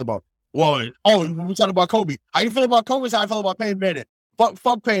you just talked about. Well, we talking about Kobe. How you feel about Kobe? How I feel about Peyton Manning?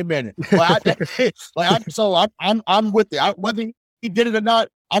 Fuck Peyton Manning. I'm with it. Whether he did it or not,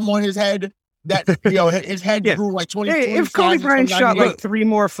 I'm on his head. That his head grew like 20. Hey, if Kobe Bryant shot like 3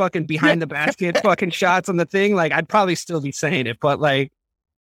 more fucking behind the basket fucking shots on the thing, like I'd probably still be saying it. But like,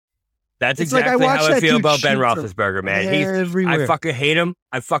 that's exactly how I feel about Ben Roethlisberger, man. I fucking hate him.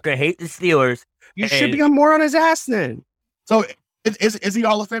 I fucking hate the Steelers. You should be more on his ass then. So is he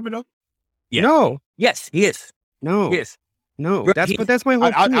Hall of Famer though? Yeah. No. Yes, he is. No. He is. No. That's my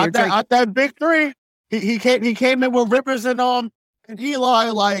whole point. At that big three, he came in with Rivers and Eli,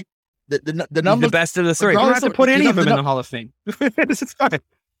 like. The numbers, the best of the three. You don't have to put any of them in the Hall of Fame. This is fine.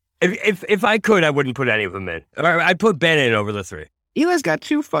 If I could, I wouldn't put any of them in. I'd put Ben in over the 3. Eli's got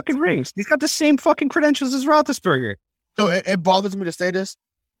 2 fucking rings. He's got the same fucking credentials as Roethlisberger. So it bothers me to say this.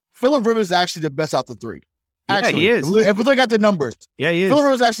 Phillip Rivers is actually the best out of the 3. Actually, he is. If we look at the numbers, he is. Phillip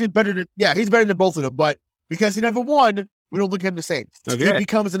Rivers is actually better than. Yeah, he's better than both of them. But because he never won, we don't look at him the same. Okay. He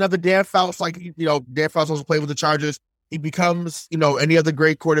becomes another Dan Fouts, like Dan Fouts also played with the Chargers. He becomes any other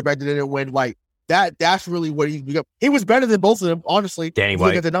great quarterback that didn't win. Like that. That's really what he's become. He was better than both of them, honestly. Danny White.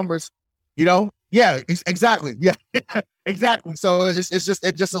 Look at the numbers. Yeah, exactly. Yeah, exactly. So it's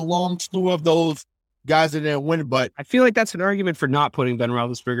just a long slew of those guys that didn't win. But I feel like that's an argument for not putting Ben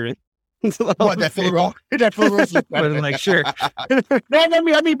Roethlisberger in. What, that Phillip Rivers? Like, sure.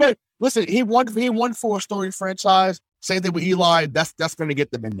 I mean, but listen, he won for a storied franchise. Same thing with Eli. That's going to get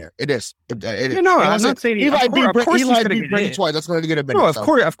them in there. It is. I'm not saying Eli beat Brady twice. That's going to get him in. No,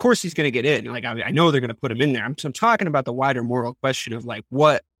 of course he's going to get in. Like I know they're going to put him in there. I'm talking about the wider moral question of like,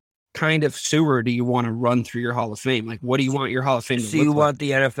 what kind of sewer do you want to run through your Hall of Fame? Like, what do you want your Hall of Fame to look like? So you want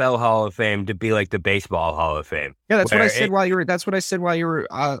the NFL Hall of Fame to be like the baseball Hall of Fame? Yeah, that's what I said while you were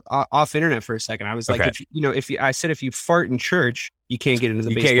off internet for a second. I was like, if you fart in church, you can't get into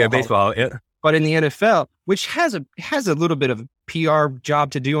the baseball. You can't get a baseball. Yeah. But in the NFL, which has a little bit of a PR job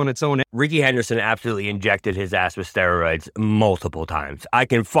to do on its own. Ricky Henderson absolutely injected his ass with steroids multiple times. I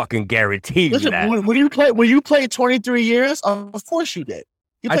can fucking guarantee you that. When you played 23 years, of course you did.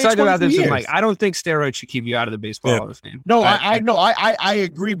 I talked about this with Mike. I don't think steroids should keep you out of the baseball Hall of Fame. No, I know. I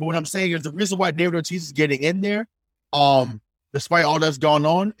agree. But what I'm saying is the reason why David Ortiz is getting in there, despite all that's going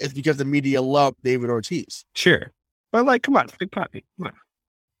on, is because the media love David Ortiz. Sure. But like, come on, Big Papi. Come on.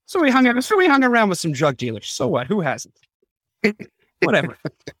 So we hung around with some drug dealers. So what? Who hasn't? Whatever.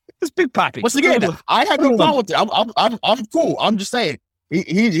 It's Big Papi. Once again, I had no problem with it. I'm cool. I'm just saying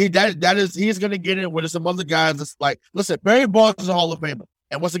he's going to get in with some other guys. That's like, listen, Barry Bonds is a Hall of Famer,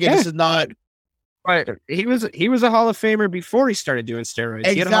 and once again, this is not right. He was a Hall of Famer before he started doing steroids.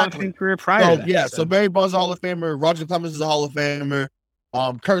 Exactly. He had a Hall of Fame career prior. to that, so Barry Bonds is a Hall of Famer. Roger Clemens is a Hall of Famer.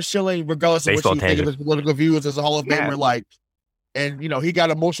 Kurt Schilling, regardless of what you think of his political views, is a Hall of Famer. Like. And, he got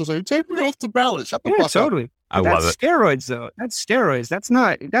emotional. So, take me off the balance. Shut the fuck totally. up. I love it. Steroids, though. That's steroids. That's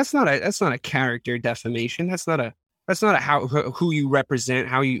not a character defamation. That's not a who you represent,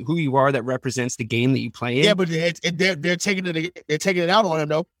 who you are that represents the game that you play in. Yeah, but they're taking it out on him,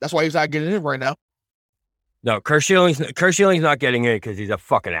 though. That's why he's not getting in right now. No, Curt Schilling's not getting in because he's a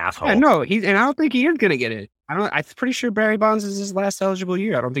fucking asshole. Yeah, no, and I don't think he is gonna get in. I'm pretty sure Barry Bonds is his last eligible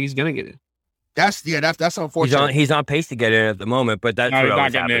year. I don't think he's gonna get in. That's unfortunate. He's on pace to get in at the moment, but that's what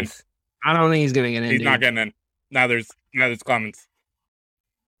always happens. I don't think he's gonna get in. He's not getting in. Now there's Clemens.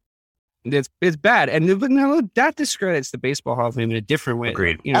 It's bad, and now that discredits the Baseball Hall of Fame in a different way.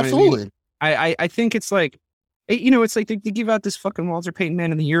 Agreed. Absolutely. I think it's like, it's like they give out this fucking Walter Payton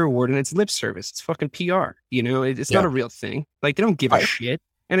Man of the Year award, and it's lip service. It's fucking PR. It's not a real thing. Like, they don't give a shit.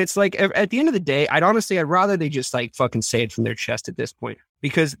 And it's like, at the end of the day, I'd rather they just like fucking say it from their chest at this point,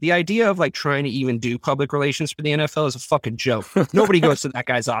 because the idea of like trying to even do public relations for the NFL is a fucking joke. Nobody goes to that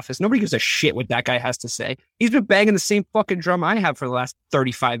guy's office. Nobody gives a shit what that guy has to say. He's been banging the same fucking drum I have for the last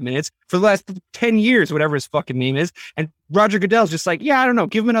 35 minutes, for the last 10 years, whatever his fucking name is. And Roger Goodell's just like, yeah, I don't know,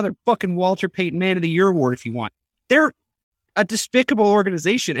 give him another fucking Walter Payton Man of the Year award if you want. They're a despicable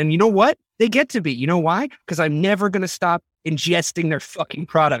organization. And you know what? They get to be. You know why? Because I'm never going to stop ingesting their fucking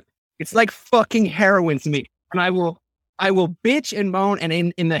product. It's like fucking heroin to me. And I will bitch and moan. And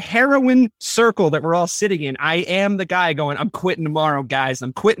in the heroin circle that we're all sitting in, I am the guy going, I'm quitting tomorrow, guys.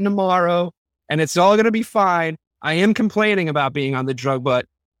 I'm quitting tomorrow. And it's all going to be fine. I am complaining about being on the drug, but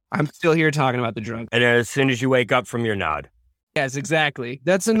I'm still here talking about the drug. And as soon as you wake up from your nod. Yes, exactly.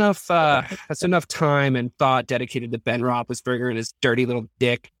 That's enough time and thought dedicated to Ben Roethlisberger and his dirty little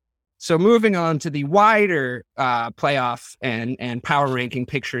dick. So moving on to the wider playoff and power ranking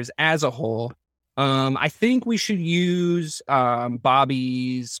pictures as a whole, I think we should use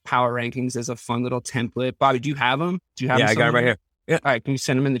Bobby's power rankings as a fun little template. Bobby, do you have them? Yeah, I got it right here. Yeah. All right, can you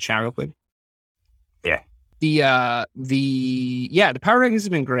send them in the chat real quick? Yeah. The power rankings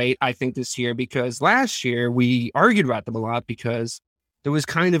have been great, I think, this year, because last year we argued about them a lot because there was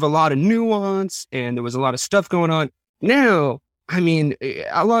kind of a lot of nuance and there was a lot of stuff going on. Now, I mean,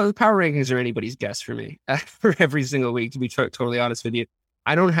 a lot of the power rankings are anybody's guess for me for every single week, to be totally honest with you.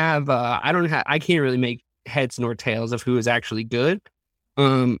 I can't really make heads nor tails of who is actually good.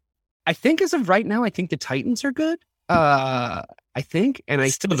 I think as of right now, I think the Titans are good. I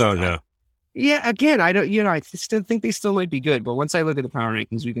still don't know. Yeah, again, I still think they still might be good. But once I look at the power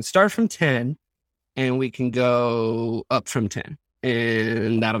rankings, we can start from 10 and we can go up from 10,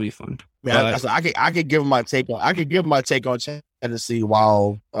 and that'll be fun. Yeah, I could give my take on Tennessee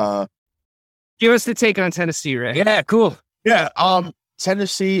while give us the take on Tennessee, Ray. Yeah, cool. Yeah,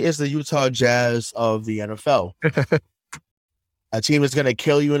 Tennessee is the Utah Jazz of the NFL. A team that's going to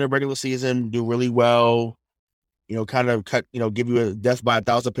kill you in the regular season, do really well, kind of cut, give you a death by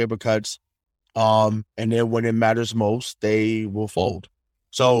 1,000 paper cuts. And then when it matters most, they will fold.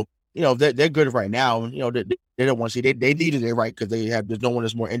 So, they're good right now. They don't want to see, they needed it, right? Because there's no one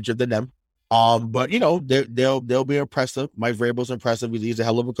that's more injured than them. But they'll be impressive. Mike Vrabel's impressive. He's a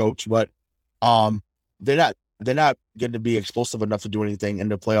hell of a coach, but they're not going to be explosive enough to do anything in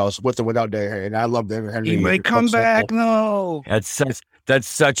the playoffs with or without Derrick Henry. And I love Derrick Henry. He might come back, though. That's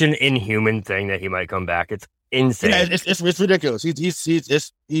such an inhuman thing that he might come back. It's insane. Yeah, it's ridiculous.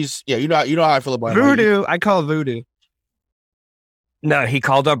 He's you know how I feel about voodoo. I call it voodoo. No, he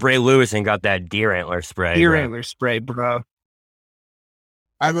called up Ray Lewis and got that deer antler spray. Antler spray, bro.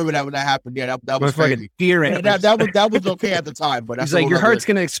 I remember that when that happened. Yeah, that was crazy. Deer antler. That was okay at the time, but he's like, your heart's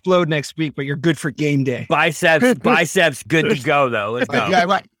gonna explode next week, but you're good for game day. Biceps, good to go though. Let's go. Yeah,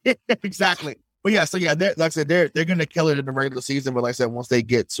 right. Exactly. But yeah, so yeah, like I said, they're gonna kill it in the regular season. But like I said, once they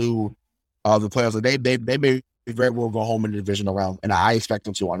get to the playoffs, they may very well go home in the divisional round, and I expect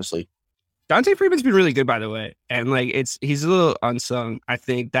them to, honestly. Dante Freeman's been really good, by the way, and he's a little unsung. I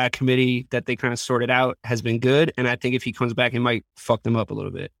think that committee that they kind of sorted out has been good, and I think if he comes back, it might fuck them up a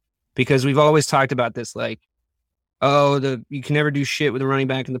little bit, because we've always talked about this, you can never do shit with a running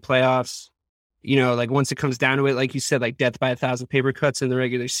back in the playoffs. Once it comes down to it, like you said, death by 1,000 paper cuts in the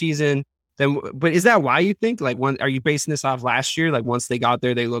regular season. But is that why you think? Are you basing this off last year? Once they got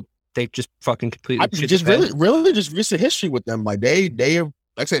there, they just fucking completely just really just recent history with them. They have.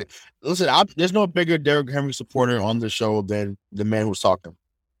 Like I said, listen, there's no bigger Derrick Henry supporter on the show than the man who's talking.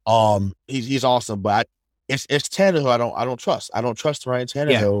 He's awesome, but it's Tannehill I don't trust. I don't trust Ryan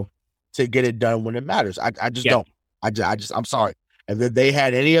Tannehill to get it done when it matters. I just don't. I'm sorry. And if they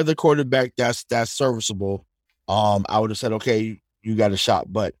had any other quarterback that's serviceable, I would have said, okay, you got a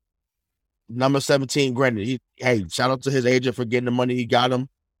shot. But number 17, granted, shout out to his agent for getting the money he got him.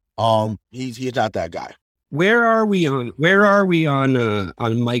 He's not that guy. Where are we on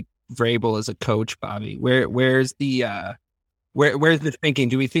Mike Vrabel as a coach, Bobby? Where's the thinking?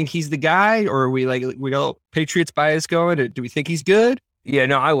 Do we think he's the guy, or are we got Patriots bias going? Or do we think he's good? Yeah,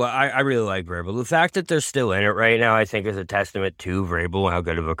 no, I really like Vrabel. The fact that they're still in it right now, I think, is a testament to Vrabel and how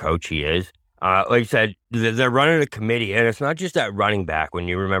good of a coach he is. Like I said, they're running a committee, and it's not just that running back. When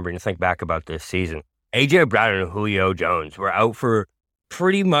you remember and think back about this season, A.J. Brown and Julio Jones were out for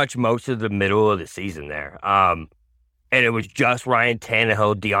pretty much most of the middle of the season there. And it was just Ryan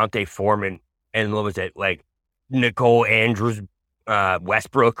Tannehill, Deontay Foreman, and what was it, like Nicole Andrews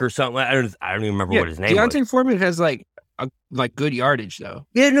Westbrook or something? I don't even remember what his name was. Deontay Foreman has like good yardage though.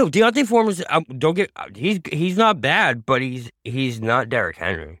 Yeah, no, Deontay Foreman's he's not bad, but he's not Derrick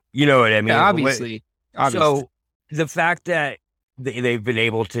Henry. You know what I mean? Yeah, obviously. So the fact that they've been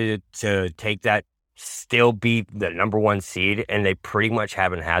able to take that, still be the number one seed, and they pretty much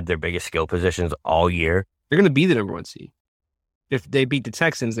haven't had their biggest skill positions all year. They're going to be the number one seed if they beat the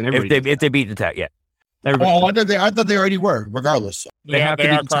Texans and everybody. If they beat the Tech, yeah. I thought they already were. Regardless, they are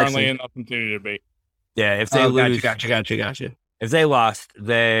currently in the continue to be. Yeah, if they lose, gotcha. If they lost,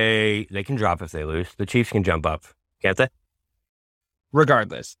 they can drop. If they lose, the Chiefs can jump up, can't they?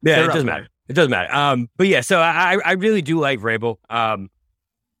 Regardless, yeah, it doesn't matter. It doesn't matter. But yeah, so I really do like Vrabel.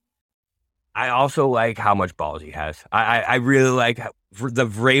 I also like how much balls he has. I really like the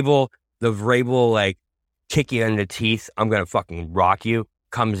Vrabel like kick you in the teeth. I'm gonna fucking rock you.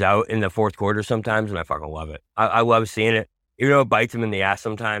 Comes out in the fourth quarter sometimes, and I fucking love it. I love seeing it. Even though it bites him in the ass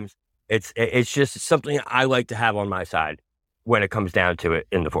sometimes, it's just something I like to have on my side when it comes down to it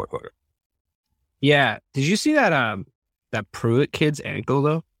in the fourth quarter. Yeah. Did you see that Pruitt kid's ankle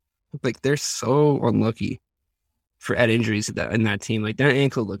though? Like they're so unlucky for injuries in that team. Like that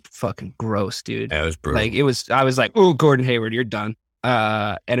ankle looked fucking gross, dude. Yeah, it was brutal. Like I was like, oh, Gordon Hayward, you're done.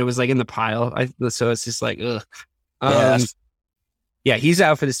 And it was like in the pile. So it's just like, ugh. Yeah, he's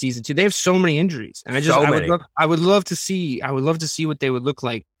out for the season too. They have so many injuries, and I would love to see what they would look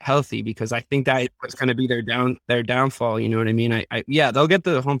like healthy, because I think that was going to be their downfall. You know what I mean? Yeah, they'll get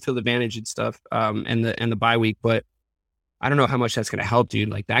the home field advantage and stuff, and the bye week, but I don't know how much that's going to help, dude.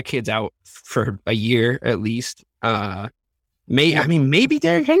 Like that kid's out for a year at least. Maybe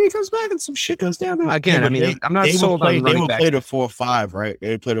Derrick Henry comes back and some shit goes down. Again, I'm not sold on running back. They played a 4-5, right?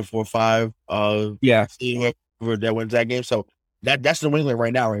 They played a 4-5. Yeah, whoever that wins that game. So that's New England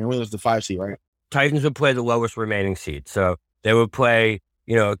right now. Right? New England's the 5 seed, right? Titans would play the lowest remaining seed, so they would play.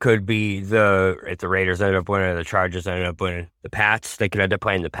 You know, it could be if the Raiders ended up winning, or the Chargers ended up winning, the Pats. They could end up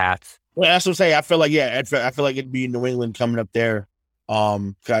playing the Pats. Well, that's what I'm saying. I feel like it'd be New England coming up there.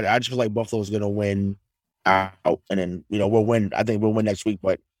 I just feel like Buffalo's gonna win out, and then we'll win. I think we'll win next week,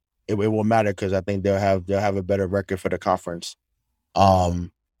 but it won't matter because I think they'll have a better record for the conference.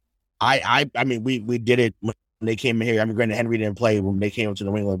 We did it when they came in here. I mean, granted, Henry didn't play when they came up to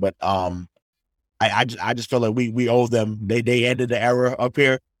New England, but I just feel like we owe them. They ended the era up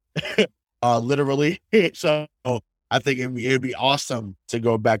here, literally. So I think it'd be awesome to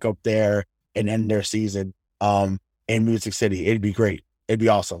go back up there and end their season in Music City. It'd be great. It'd be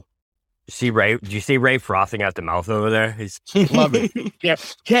awesome. Did you see Ray frothing out the mouth over there? Love it.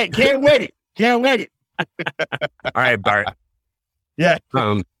 Can't wait it. Can't wait it. All right, Bart. Yeah.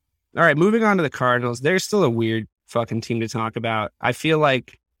 All right, moving on to the Cardinals. They're still a weird fucking team to talk about. I feel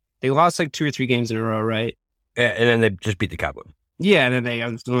like they lost like 2 or 3 games in a row, right? Yeah, and then they just beat the Cowboys. Yeah, and then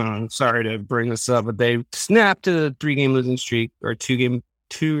I'm sorry to bring this up, but they snapped a 3-game losing streak, or 3-game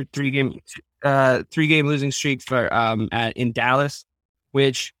losing streak for in Dallas,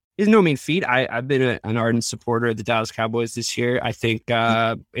 which is no mean feat. I've been an ardent supporter of the Dallas Cowboys this year. I think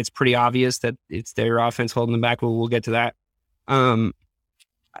it's pretty obvious that it's their offense holding them back. We'll get to that.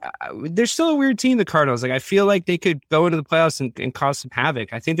 They're still a weird team, the Cardinals. Like I feel like they could go into the playoffs and cause some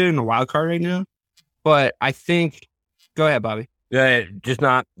havoc. I think they're in the wild card right now, but I think. Go ahead, Bobby. Yeah, just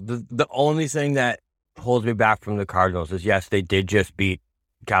not the only thing that holds me back from the Cardinals is yes, they did just beat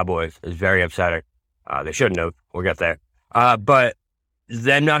Cowboys. It's very upsetting. They shouldn't have. We'll get there. But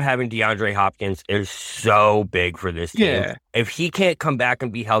them not having DeAndre Hopkins is so big for this team. Yeah. If he can't come back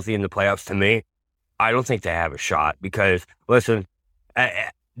and be healthy in the playoffs, to me, I don't think they have a shot. Because listen,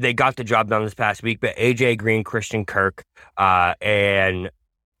 they got the job done this past week, but AJ Green, Christian Kirk, and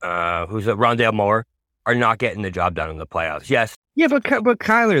Rondale Moore are not getting the job done in the playoffs. Yes. Yeah, but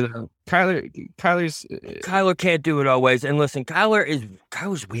Kyler though. Kyler can't do it always. And listen,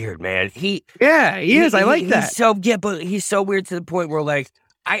 Kyler's weird, man. He is. I like that. But he's so weird to the point where like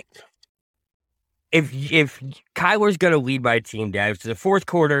if Kyler's gonna lead my team down to the fourth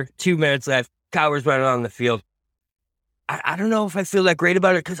quarter, 2 minutes left, Kyler's running on the field. I don't know if I feel that great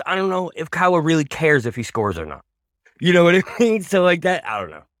about it because I don't know if Kyler really cares if he scores or not. You know what I mean? So like that, I don't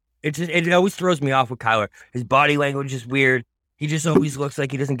know. It always throws me off with Kyler. His body language is weird. He just always looks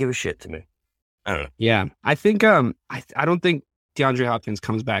like he doesn't give a shit to me. I don't know. Yeah, I think I don't think DeAndre Hopkins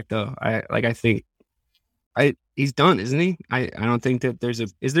comes back though. I think he's done, isn't he? I don't think that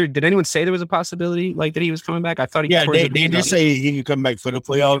did anyone say there was a possibility like that he was coming back? I thought they did say he could come back for the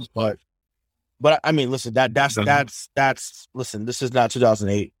playoffs, but I mean, listen, that's listen, this is not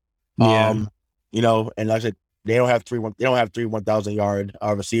 2008. Yeah. You know, and like I said, they don't have three 1,000-yard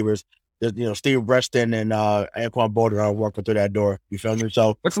receivers. There's, Steve Reston and Anquan Boldin are working through that door. You feel me?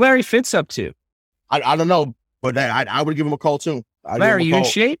 So what's Larry Fitz up to? I don't know, but I would give him a call too. Larry, you in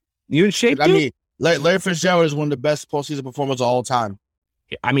shape? You in shape? I mean, Larry Fitzgerald is one of the best postseason performers of all time.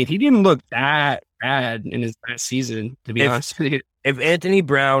 I mean, he didn't look that bad in his last season, to be honest with you. If Anthony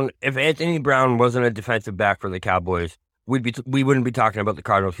Brown wasn't a defensive back for the Cowboys, we wouldn't be talking about the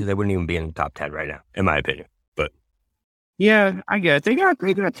Cardinals because they wouldn't even be in the top 10 right now, in my opinion. But yeah, I get it. They got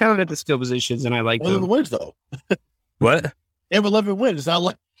talent at the skill positions, and I like them. 11 wins though. What? They have 11 wins. It's not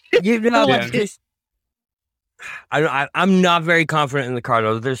like I'm not very confident in the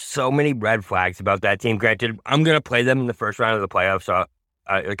Cardinals. There's so many red flags about that team. Granted, I'm going to play them in the first round of the playoffs. So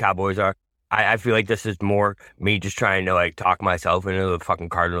the Cowboys are. I feel like this is more me just trying to like talk myself into the fucking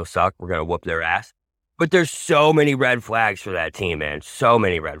Cardinals suck. We're going to whoop their ass. But there's so many red flags for that team, man. So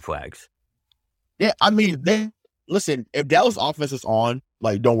many red flags. Yeah, I mean, listen, if Dallas offense is on,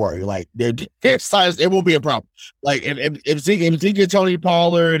 like, don't worry. Like, their size, it won't be a problem. Like, if Zeke and Tony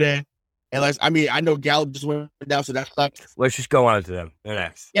Pollard and like, I mean, I know Gallup just went down, so that's not. Let's just go on to them. The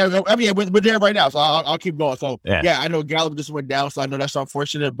next. Yeah, I mean, we're there right now, so I'll keep going. So, yeah, I know Gallup just went down, so I know that's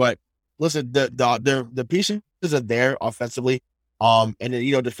unfortunate. But listen, the pieces are there offensively, and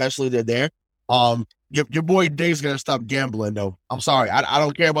then defensively they're there. Your boy Diggs gonna stop gambling though. I'm sorry, I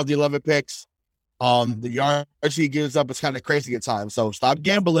don't care about the 11 picks. The yards he gives up is kind of crazy at times. So stop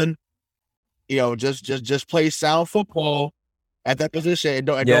gambling. Just play sound football at that position and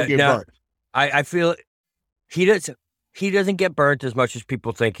don't get burnt. I feel he doesn't get burnt as much as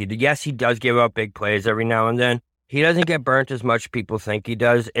people think he does. Yes, he does give up big plays every now and then. He doesn't get burnt as much as people think he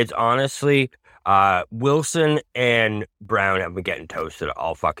does. It's honestly Wilson and Brown have been getting toasted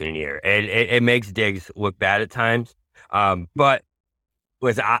all fucking year. It makes Diggs look bad at times. But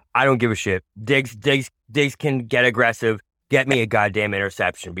listen, I don't give a shit. Diggs can get aggressive, get me a goddamn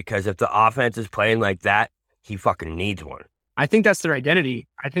interception, because if the offense is playing like that, he fucking needs one. I think that's their identity.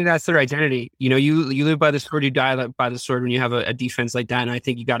 You live by the sword, you die by the sword when you have a defense like that. And I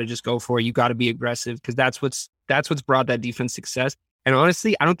think you got to just go for it. You got to be aggressive because that's what's brought that defense success. And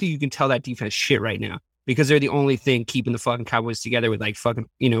honestly, I don't think you can tell that defense shit right now because they're the only thing keeping the fucking Cowboys together with like fucking,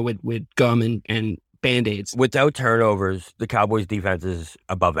 with gum and Band-Aids. Without turnovers, the Cowboys defense is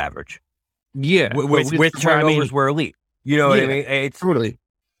above average. Yeah. With turnovers, we're elite. You know what I mean? It's totally.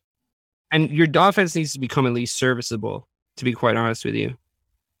 And your offense needs to become at least serviceable, to be quite honest with you.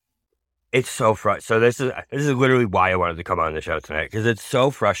 It's so frustrating. So this is literally why I wanted to come on the show tonight, because it's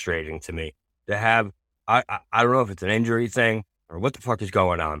so frustrating to me to have, I don't know if it's an injury thing or what the fuck is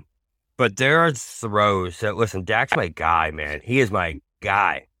going on, but there are throws that, listen, Dak's my guy, man. He is my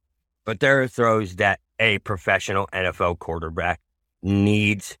guy. But there are throws that a professional NFL quarterback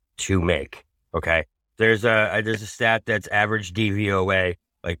needs to make, okay? There's a stat that's average DVOA,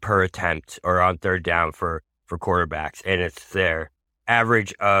 like per attempt or on third down for quarterbacks, and it's their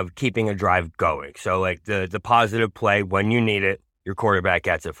average of keeping a drive going. So like the positive play when you need it, your quarterback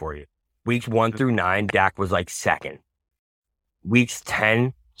gets it for you. Weeks 1 through 9, Dak was like second. Weeks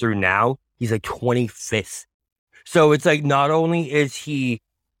 10 through now, he's like 25th. So it's like not only is he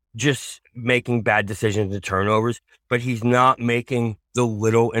just making bad decisions and turnovers, but he's not making the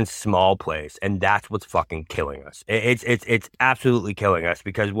little and small plays, and that's what's fucking killing us. It's absolutely killing us,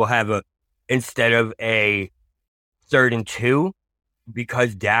 because we'll have instead of a 3rd and 2,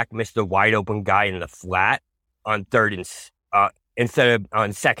 because Dak missed a wide open guy in the flat on instead of on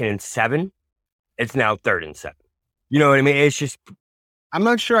 2nd and 7, it's now 3rd and 7. You know what I mean? It's just, I'm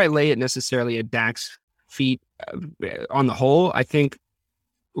not sure I lay it necessarily at Dak's feet on the whole. I think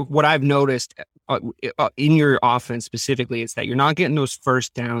what I've noticed in your offense specifically is that you're not getting those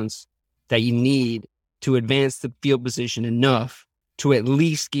first downs that you need to advance the field position enough to at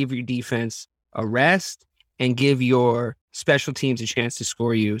least give your defense a rest and give your special teams a chance to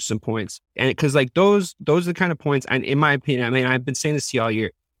score you some points. And because like those are the kind of points, and in my opinion, I mean, I've been saying this to you all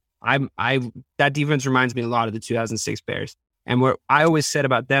year, that defense reminds me a lot of the 2006 Bears. And what I always said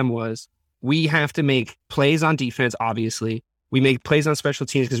about them was we have to make plays on defense, obviously. We make plays on special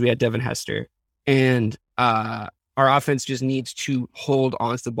teams because we had Devin Hester. And our offense just needs to hold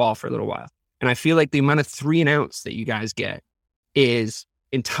on to the ball for a little while. And I feel like the amount of 3 and outs that you guys get is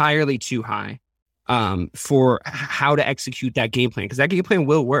entirely too high for how to execute that game plan. Because that game plan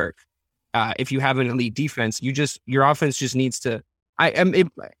will work if you have an elite defense. Your offense just needs to.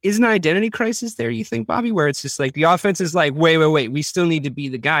 Is an identity crisis there, you think, Bobby, where it's just like the offense is like, wait, we still need to be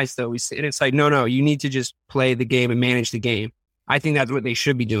the guys, though. And it's like, no, you need to just play the game and manage the game. I think that's what they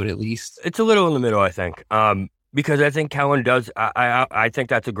should be doing, at least. It's a little in the middle, I think, because I think Kellen does. I think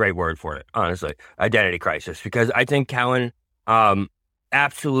that's a great word for it, honestly, identity crisis, because I think Kellen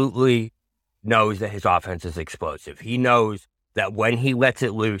absolutely knows that his offense is explosive. He knows that when he lets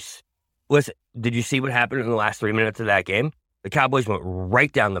it loose. Listen, did you see what happened in the last 3 minutes of that game? The Cowboys went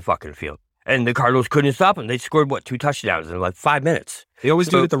right down the fucking field, and the Cardinals couldn't stop them. They scored, 2 touchdowns in like 5 minutes. They always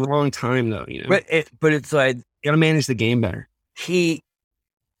do it at the wrong time, though. You know, but it's like you got to manage the game better.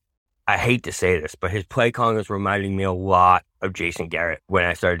 I hate to say this, but his play calling is reminding me a lot of Jason Garrett when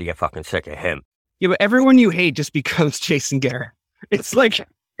I started to get fucking sick of him. Yeah, but everyone you hate just becomes Jason Garrett. It's like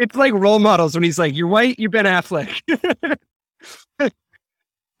role models when he's like, "You're white, you're Ben Affleck."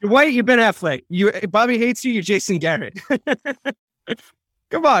 You're white, you're Ben Affleck. Bobby hates you, you're Jason Garrett.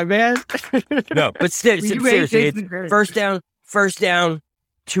 Come on, man. No, but seriously, it's first down,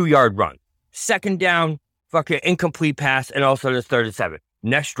 2-yard run. Second down, fucking incomplete pass, and also the 3rd and 7.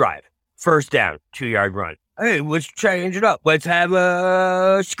 Next drive, first down, 2-yard run. Hey, let's change it up. Let's have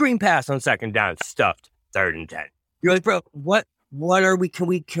a screen pass on second down, stuffed, 3rd and 10. You're like, bro, what are we?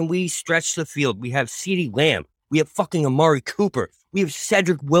 Can we stretch the field? We have CeeDee Lamb. We have fucking Amari Cooper. We have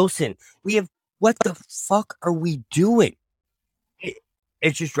Cedric Wilson. What the fuck are we doing?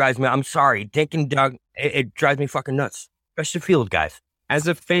 It just drives me. I'm sorry, Dick and Doug. It drives me fucking nuts. Stretch the field, guys. As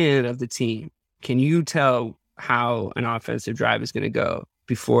a fan of the team, can you tell how an offensive drive is going to go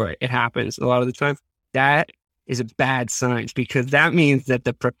before it happens? A lot of the time, that is a bad sign, because that means that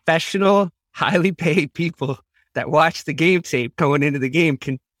the professional, highly paid people that watch the game tape going into the game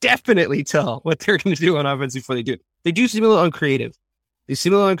can definitely tell what they're going to do on offense before they do it. They do seem a little uncreative.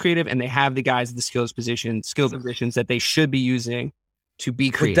 And they have the guys at the skill positions that they should be using to be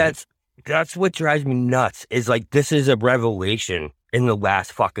creative. But that's what drives me nuts, is like, this is a revelation in the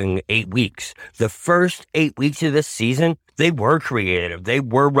last fucking 8 weeks. The first 8 weeks of this season, they were creative. They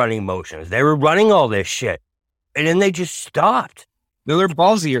were running motions. They were running all this shit. And then they just stopped. They were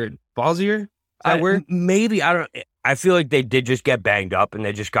ballsier. Ballsier? Maybe. I feel like they did just get banged up, and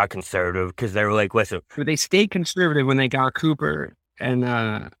they just got conservative, because they were like, listen. But they stayed conservative when they got Cooper and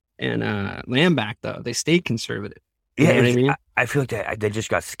Lamb back, though. They stayed conservative. You know what I mean? I feel like they just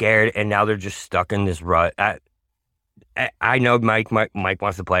got scared, and now they're just stuck in this rut. I know Mike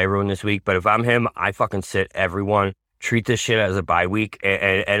wants to play everyone this week, but if I'm him, I fucking sit everyone, treat this shit as a bye week,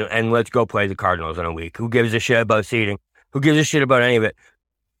 and let's go play the Cardinals in a week. Who gives a shit about seeding? Who gives a shit about any of it?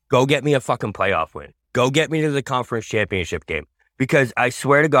 Go get me a fucking playoff win. Go get me to the conference championship game. Because I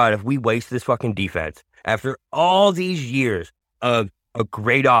swear to God, if we waste this fucking defense after all these years of a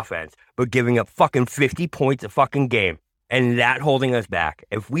great offense, but giving up fucking 50 points a fucking game, and that holding us back,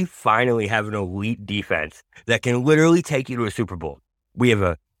 if we finally have an elite defense that can literally take you to a Super Bowl, we have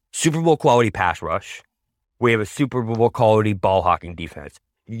a Super Bowl quality pass rush, we have a Super Bowl quality ball hawking defense.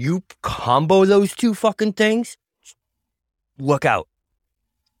 You combo those two fucking things, look out.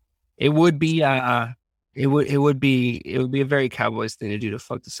 It would be a very Cowboys thing to do to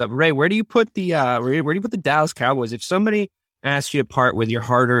fuck this up. Ray, where do you put the Dallas Cowboys? If somebody asked you to part with your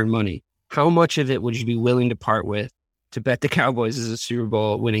hard-earned money, how much of it would you be willing to part with to bet the Cowboys is a Super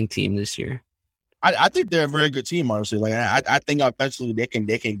Bowl winning team this year? I think they're a very good team, honestly. Like I think eventually they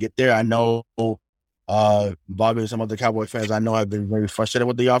can get there. I know Bobby and some other Cowboy fans I know have been very frustrated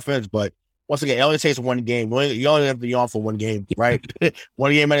with the offense, but once again, it only takes one game. You only have to be on for one game, right?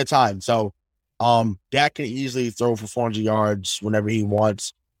 One game at a time. So Dak can easily throw for 400 yards whenever he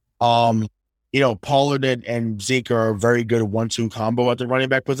wants. Pollard and Zeke are a very good 1-2 combo at the running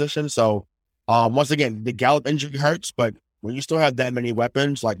back position. So once again, the Gallup injury hurts, but when you still have that many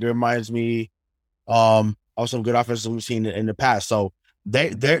weapons, like, it reminds me of some good offenses we've seen in the past. So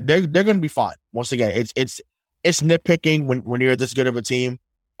they're going to be fine. Once again, it's nitpicking when you're this good of a team.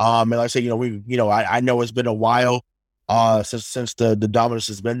 And like I say, I know it's been a while since the dominance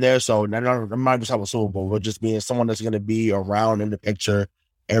has been there. So I'm not just having a Super Bowl, but just being someone that's going to be around in the picture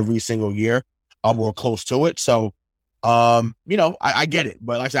every single year, or close to it. So, I get it,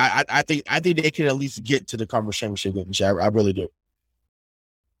 but like I said, I think they can at least get to the conference championship game. I really do.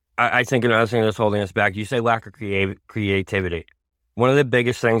 I think another thing that's holding us back, you say lack of creativity. One of the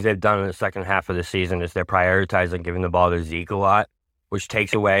biggest things they've done in the second half of the season is they're prioritizing giving the ball to Zeke a lot, which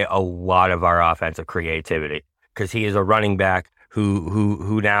takes away a lot of our offensive creativity. because he is a running back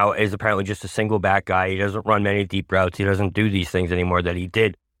who now is apparently just a single back guy. He doesn't run many deep routes. He doesn't do these things anymore that he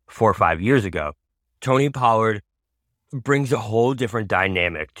did 4 or 5 years ago. Tony Pollard brings a whole different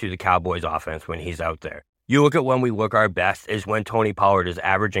dynamic to the Cowboys offense when he's out there. You look at when we look our best is when Tony Pollard is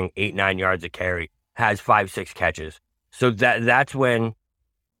averaging 8-9 yards a carry, has 5-6 catches. So that's when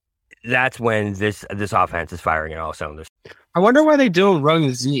this offense is firing in all cylinders. I wonder why they don't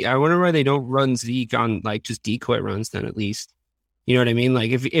run Zeke. I wonder why they don't run Zeke on like just decoy runs then at least. You know what I mean?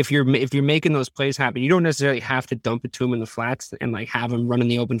 Like if you're making those plays happen, you don't necessarily have to dump it to him in the flats and like have him run in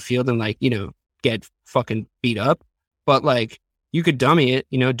the open field and like, get fucking beat up. But like you could dummy it,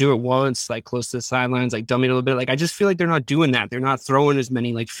 do it once, like close to the sidelines, like dummy it a little bit. Like I just feel like they're not doing that. They're not throwing as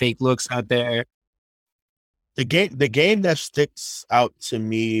many like fake looks out there. The game that sticks out to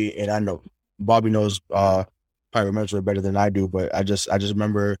me, and I know Bobby knows probably remembers it better than I do, but I just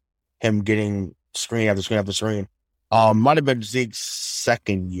remember him getting screen after screen after screen. Might have been Zeke's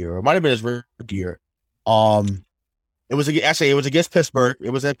second year, or might have been his rookie year. It was against Pittsburgh.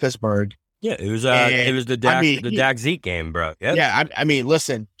 It was at Pittsburgh. Yeah, it was the Dak Zeke game, bro. Yep. Yeah, I mean,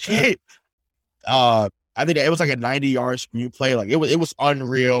 listen, I think it was like a 90-yard screen play. Like it was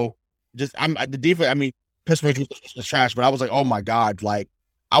unreal. Just the defense. I mean, Pittsburgh was trash, but I was like, oh my god! Like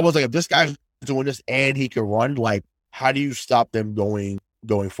I was like, if this guy's doing this and he can run, like how do you stop them going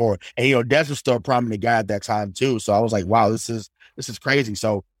forward? And Dez was still a prominent guy at that time too. So I was like, wow, this is crazy.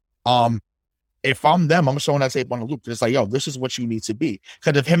 So, if I'm them, I'm showing that tape on the loop. It's like, yo, this is what you need to be.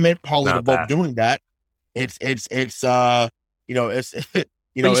 Because if him and Paulie are both doing that, it's over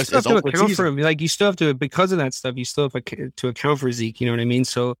for him. Like you still have to, because of that stuff, you still have to account for Zeke. You know what I mean?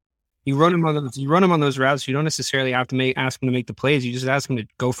 So you run him on those routes. You don't necessarily have to ask him to make the plays. You just ask him to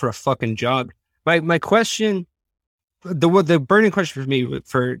go for a fucking jog. My question, the burning question for me,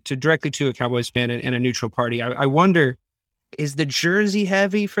 to directly to a Cowboys fan and a neutral party, I wonder, is the jersey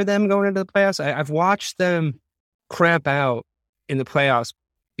heavy for them going into the playoffs? I've watched them crap out in the playoffs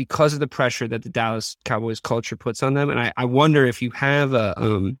because of the pressure that the Dallas Cowboys culture puts on them. And I wonder if you have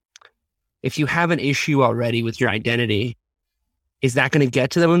an issue already with your identity, is that going to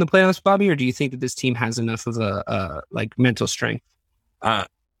get to them in the playoffs, Bobby? Or do you think that this team has enough of a mental strength?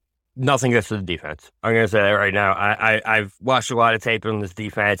 Nothing gets to the defense. I'm going to say that right now. I've watched a lot of tape on this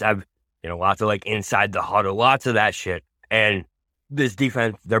defense. I've, lots of like inside the huddle, lots of that shit. And this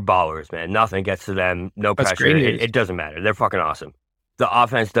defense, they're ballers, man. Nothing gets to them. No pressure. It doesn't matter. They're fucking awesome. The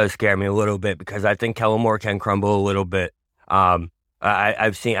offense does scare me a little bit because I think Kellen Moore can crumble a little bit.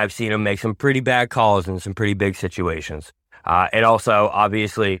 I've seen him make some pretty bad calls in some pretty big situations. And also,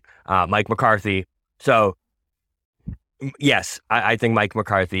 obviously, Mike McCarthy. So, yes, I think Mike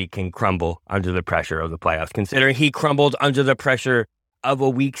McCarthy can crumble under the pressure of the playoffs, considering he crumbled under the pressure of a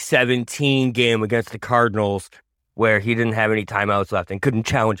Week 17 game against the Cardinals where he didn't have any timeouts left and couldn't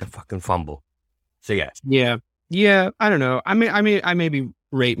challenge a fucking fumble. So, yes. Yeah, I don't know. I maybe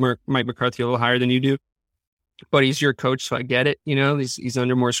rate Mike McCarthy a little higher than you do, but he's your coach, so I get it. He's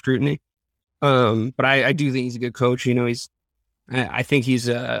under more scrutiny. But I do think he's a good coach. I think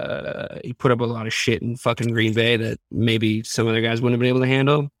he put up a lot of shit in fucking Green Bay that maybe some other guys wouldn't have been able to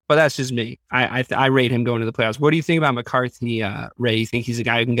handle. But that's just me. I rate him going to the playoffs. What do you think about McCarthy, Ray? You think he's a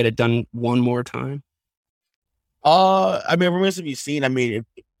guy who can get it done one more time? Remains to be seen.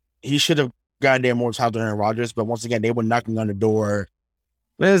 He should have gotten there more time than Aaron Rodgers, but once again, they were knocking on the door.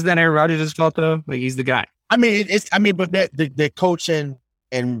 Well, is that Aaron Rodgers' fault though? Like he's the guy. But the coaching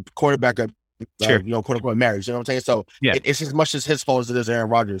and quarterback are, sure. Quote unquote marriage. You know what I'm saying? So yeah, it's as much as his fault as it is Aaron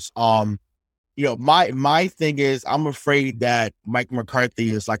Rodgers. My thing is, I'm afraid that Mike McCarthy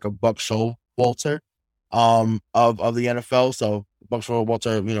is like a Buck Showalter, of the NFL. So Buck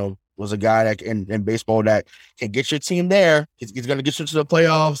Showalter, was a guy that in baseball that can get your team there. He's going to get you to the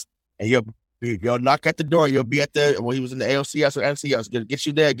playoffs, and you'll knock at the door. You'll be at he was in the ALCS or NCS. Get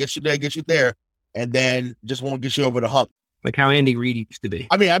you there, and then just won't get you over the hump. Like how Andy Reid used to be.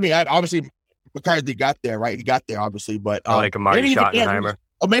 Obviously McCarthy got there, right? He got there, obviously, but like a Marty Schottenheimer.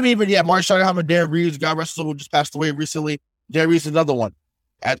 Or maybe even Marty Schottenheimer, Darren Reeves, God rest his soul, just passed away recently. Darren Reeves is another one.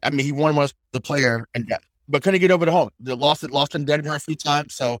 He won was the player, but couldn't get over the hump. They lost in Denver a few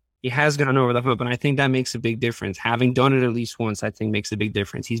times, so. He has gone over the hump, and I think that makes a big difference. Having done it at least once, I think makes a big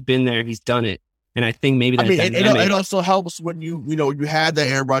difference. He's been there, he's done it, and I think maybe that. It also helps when you had the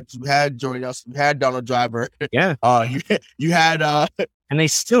Aaron Rodgers, you had Jordy Nelson, you had Donald Driver, yeah. You had and they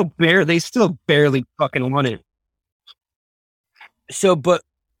still barely fucking won it. So, but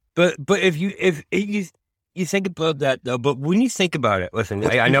if you think about that though, but when you think about it, listen,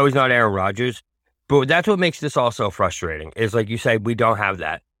 I know he's not Aaron Rodgers, but that's what makes this all so frustrating. Is like you say, we don't have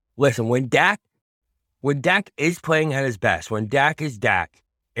that. Listen, when Dak when Dak is playing at his best, when Dak is Dak,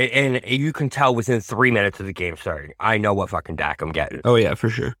 and you can tell within 3 minutes of the game starting, I know what fucking Dak I'm getting. Oh, yeah, for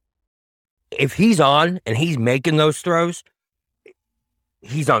sure. If he's on and he's making those throws,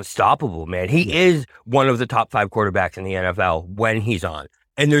 he's unstoppable, man. He is one of the top 5 quarterbacks in the NFL when he's on.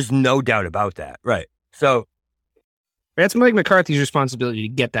 And there's no doubt about that. Right. So that's Mike McCarthy's responsibility to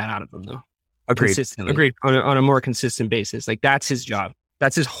get that out of him, though. Agreed. Consistently. Agreed. On a more consistent basis. Like, that's his job.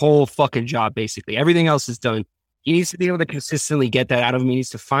 That's his whole fucking job, basically. Everything else is done. He needs to be able to consistently get that out of him. He needs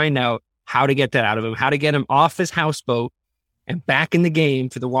to find out how to get that out of him, how to get him off his houseboat and back in the game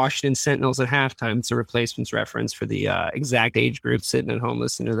for the Washington Sentinels at halftime. It's a replacements reference for the exact age group sitting at home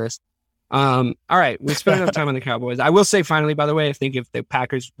listening to this. All right, we spent enough time on the Cowboys. I will say, finally, by the way, I think if the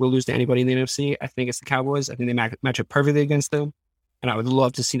Packers will lose to anybody in the NFC, I think it's the Cowboys. I think they match up perfectly against them, and I would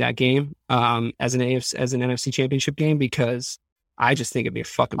love to see that game as an NFC Championship game, because I just think it'd be a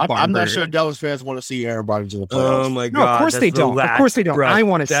fucking barn I'm not burner. sure Dallas fans want to see Aaron Rodgers in the playoffs. Oh my No, God. of course they don't. Of course they don't. Bro, I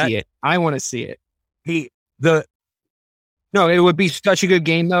want to see it. I want to see it. No, it would be such a good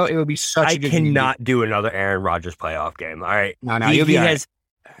game, though. It would be such a good game. I cannot do another Aaron Rodgers playoff game. All right. No, you'll be all right.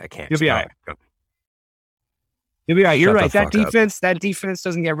 I can't. You'll be all right. You'll be all right. You're right. That defense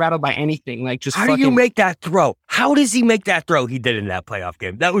doesn't get rattled by anything. Like, just how do you make that throw? How does he make that throw he did in that playoff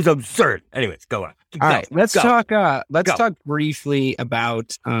game? That was absurd. Anyways, go on. All right, let's talk briefly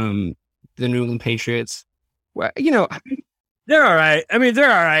about the New England Patriots. Well, they're all right. They're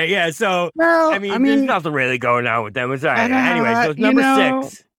all right. Yeah. So, there's nothing really going on with them. It's all right. Anyways, so it's number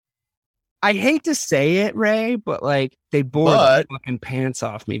 6. I hate to say it, Ray, but like, they bore the fucking pants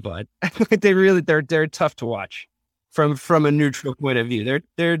off me, bud. They're tough to watch from a neutral point of view.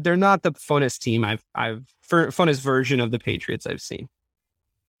 They're not the funnest team funnest version of the Patriots I've seen.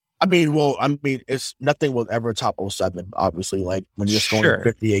 It's nothing will ever top 07, obviously, like when you're scoring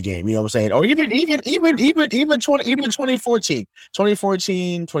 50 a game, you know what I'm saying? Or even 2014,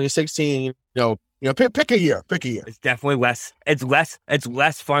 2016, pick a year. It's definitely less. It's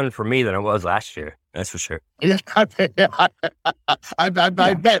less fun for me than it was last year. That's for sure. I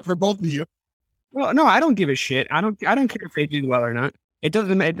bet for both of you. Well, no, I don't give a shit. I don't care if they do well or not. It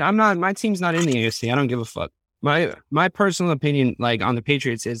doesn't. My team's not in the AFC. I don't give a fuck. My personal opinion, like, on the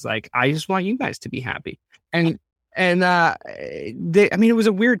Patriots is like, I just want you guys to be happy. And it was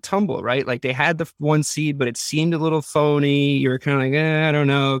a weird tumble, right? Like, they had the 1 seed, but it seemed a little phony. You were kind of like, I don't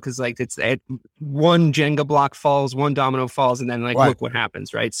know, because like it's one Jenga block falls, one domino falls, and then look what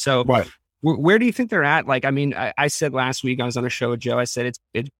happens, right? So, where do you think they're at? Like, I said last week I was on a show with Joe. I said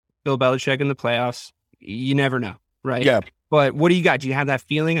it's Bill Belichick in the playoffs. You never know, right? Yeah. But what do you got? Do you have that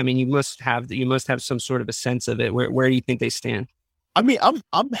feeling? You must have some sort of a sense of it. Where do you think they stand? I'm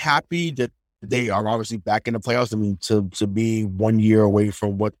happy that they are obviously back in the playoffs. To be 1 year away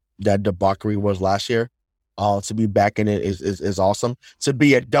from what that debauchery was last year, to be back in it is awesome. To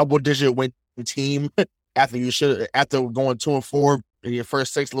be a double-digit win team after going 2-4 in your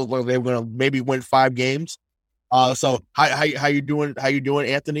first 6, looked like they were going to maybe win 5 games. So how you doing? How you doing,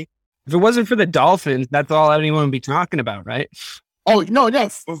 Anthony? If it wasn't for the Dolphins, that's all anyone would be talking about, right? Oh no, yeah,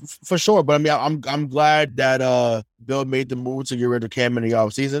 for sure. But I'm glad that Bill made the move to get rid of Cam in the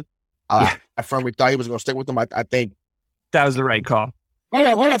offseason. I firmly thought he was going to stick with them. I think that was the right call.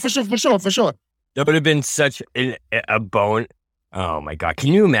 Yeah, for sure. That would have been such a bone. Oh my God!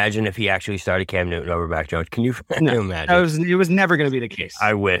 Can you imagine if he actually started Cam Newton over Mac Jones? Can you imagine? It was never going to be the case.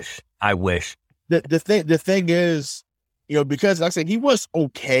 I wish. The thing is, because like I said, he was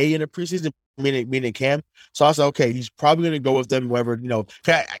okay in the preseason, meaning Cam. So I said, okay, he's probably going to go with them. Whoever,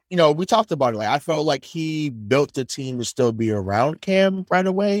 we talked about it. Like, I felt like he built the team to still be around Cam right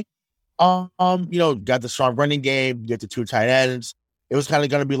away. Got the strong running game, get the 2 tight ends. It was kind of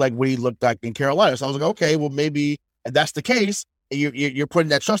going to be like what he looked like in Carolina. So I was like, okay, well, maybe if that's the case, you're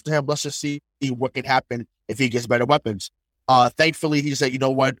putting that trust in him. Let's just see what can happen if he gets better weapons. Thankfully, he said, you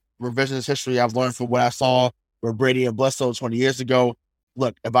know what? Revisionist history, I've learned from what I saw with Brady and Bledsoe 20 years ago.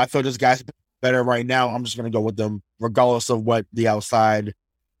 Look, if I feel this guy's better right now, I'm just going to go with them, regardless of what the outside,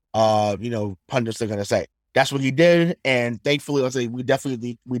 pundits are going to say. That's what he did, and thankfully, let's say we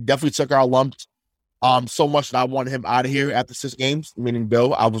definitely took our lumps. So much that I wanted him out of here after 6 games. Meaning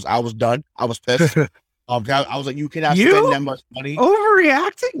Bill, I was done. I was pissed. I was like, you cannot spend that much money.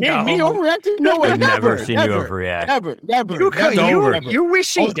 Overreacting? Yeah, me overreacting? No way. I've never seen you overreact. Never. You're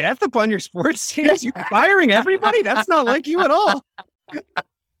wishing death upon your sports teams. You're firing everybody? That's not like you at all.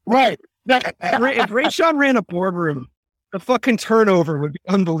 Right. If Rayshawn ran a boardroom, the fucking turnover would be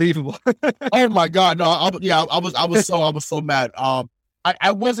unbelievable. Oh my God. No, I was so mad. I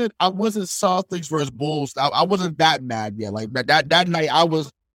wasn't Celtics versus Bulls. I wasn't that mad yet. Like that night I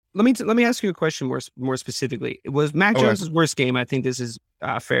was let me ask you a question more specifically. Was Mac Jones' worst game? I think this is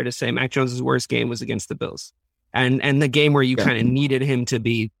fair to say. Mac Jones' worst game was against the Bills, and the game where you kind of needed him to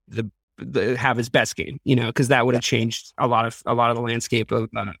be have his best game, because that would have changed a lot of the landscape of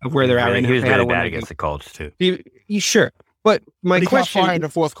where they're at right now. He was really bad against the Colts too. Sure, but my question in the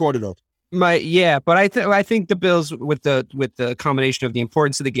fourth quarter though. But I think the Bills with the combination of the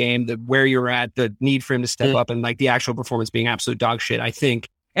importance of the game, where you're at, the need for him to step up, and like the actual performance being absolute dog shit, I think,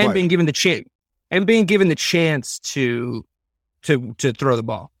 and being given the chance to throw the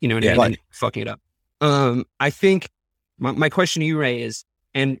ball, and fucking it up. I think my question to you, Ray, is,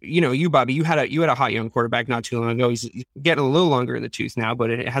 and you, Bobby, you had a hot young quarterback not too long ago. He's getting a little longer in the tooth now, but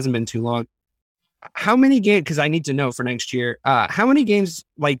it hasn't been too long. How many games, because I need to know for next year, how many games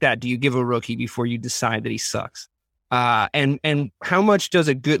like that do you give a rookie before you decide that he sucks? And how much does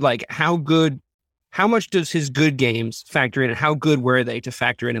how much does his good games factor in, and how good were they to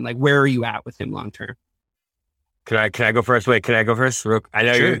factor in, and like, where are you at with him long term? Can I go first? Wait, can I go first? I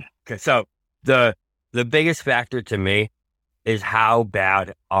know sure. Okay, so the biggest factor to me is how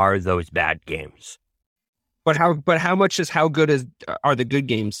bad are those bad games. But how much is how good are the good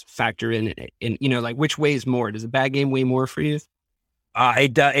games factor in like which weighs more? Does a bad game weigh more for you?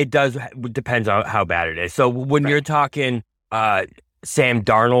 It does. It depends on how bad it is. So when you're talking Sam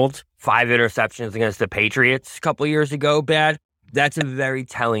Darnold, 5 interceptions against the Patriots a couple of years ago, bad, that's a very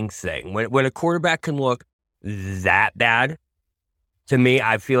telling thing. When a quarterback can look that bad, to me,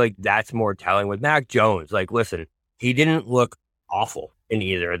 I feel like that's more telling. With Mac Jones, like, listen, he didn't look awful in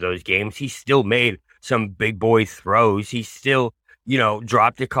either of those games. He still made some big boy throws. He still,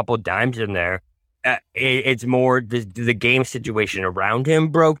 dropped a couple dimes in there. It's more the game situation around him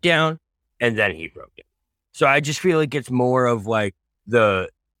broke down, and then he broke down. So I just feel like it's more of like the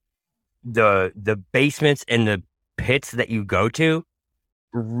basements and the pits that you go to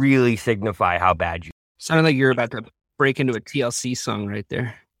really signify how bad you. Sounded like you're about to break into a TLC song right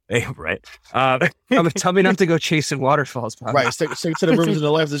there. Right. Tell me not to go chasing waterfalls, Bob. Right. Stick to the rivers of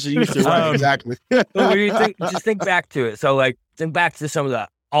the left as you used to. Right. Exactly. So when you just think back to it. So like, think back to some of the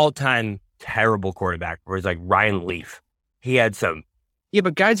all-time terrible quarterback, where it's like Ryan Leaf. He had some. Yeah,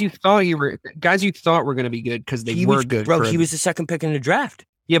 but guys you thought were going to be good because they were good. Bro, he was the second pick in the draft.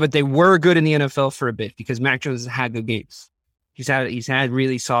 Yeah, but they were good in the NFL for a bit because Mac Jones has had good games. He's had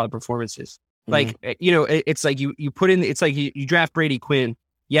really solid performances. Like, it's like you put in, it's like you draft Brady Quinn.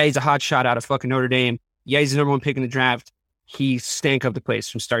 Yeah, he's a hot shot out of fucking Notre Dame. Yeah, he's the number one pick in the draft. He stank up the place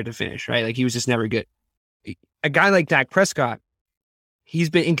from start to finish, right? Like, he was just never good. A guy like Dak Prescott, he's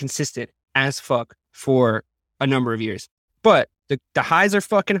been inconsistent as fuck for a number of years. But the highs are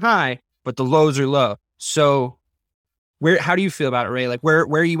fucking high, but the lows are low. So how do you feel about it, Ray? Like, where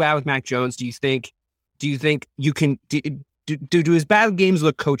are you at with Mac Jones? Do you think you can do his bad games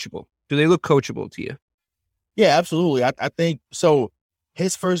look coachable? Do they look coachable to you? Yeah, absolutely. I think so.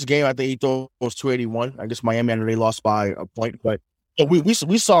 His first game, I think he threw was 281. I guess Miami, and they lost by a point. But we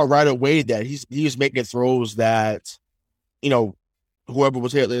saw right away that he was making throws that, whoever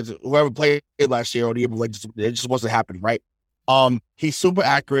played last year or the year, like, it just wasn't happening, right? He's super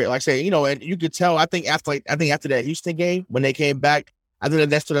accurate, like I say, and you could tell. I think after that Houston game, when they came back, I think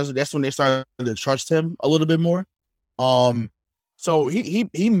that's when they started to trust him a little bit more. So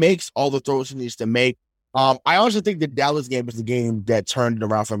he makes all the throws he needs to make. I also think the Dallas game is the game that turned it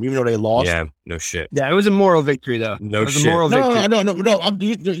around for him, even though they lost. Yeah, no shit. Yeah, it was a moral victory, though. No shit. No.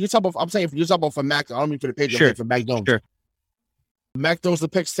 You're talking about for Mac. I don't mean for the page. Sure. For Mac Jones. Sure. Mac throws the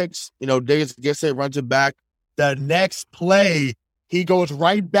pick six. Davis gets it, runs it back. The next play, he goes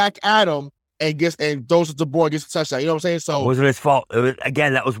right back at him and throws it to the board, gets a touchdown. You know what I'm saying? So it wasn't his fault.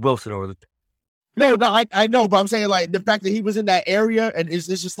 That was Wilson over the. No, I know, but I'm saying, like, the fact that he was in that area, and it's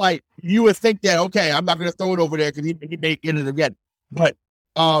just like, you would think that, okay, I'm not going to throw it over there because he may get it again. But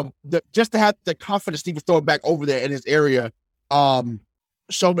just to have the confidence to even throw it back over there in his area,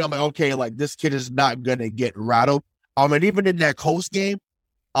 showed me, I'm like, okay, like, this kid is not going to get rattled. And even in that Colts game,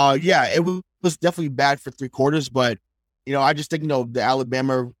 it was definitely bad for 3 quarters, but, I just think, the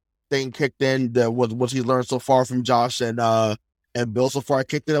Alabama thing kicked in, what he learned so far from Josh and Bill so far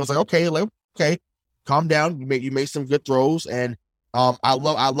kicked in. I was like, okay, calm down. You made some good throws, and I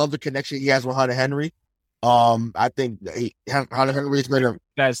love the connection he has with Hunter Henry. I think Hunter Henry is better.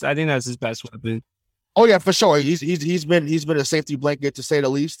 Best. I think that's his best weapon. Oh yeah, for sure. He's been a safety blanket, to say the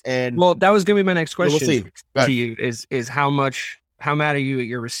least. And well, that was gonna be my next question to you is how mad are you at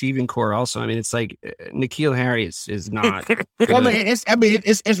your receiving core? Also, I mean, it's like N'Keal Harry is not.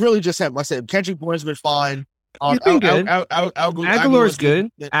 It's really just him. Like I said, Kendrick Bourne's been fine. He's been good. Aguilar's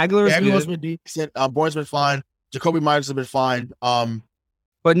good. Aguilar's been decent. Bourne's been fine. Jacoby Myers has been fine.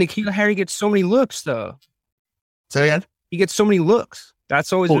 But N'Keal Harry gets so many looks, though. Say again? He gets so many looks.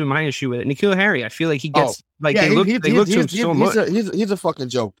 That's always been my issue with it. N'Keal Harry, I feel like he gets they look to him so much. He's a fucking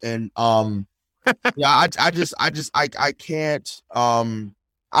joke, and yeah, I can't.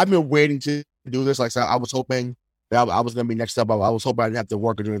 I've been waiting to do this. Like I was hoping that I was gonna be next up. I was hoping I didn't have to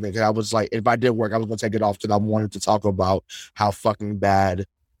work or do anything. I was like, if I did work, I was gonna take it off because I wanted to talk about how fucking bad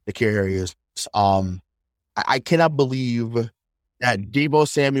N'Keal Harry is. I cannot believe that Deebo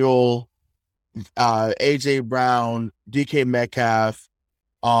Samuel, AJ Brown, DK Metcalf,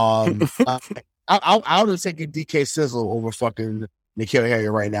 I would have taken DK Sizzle over fucking N'Keal Harry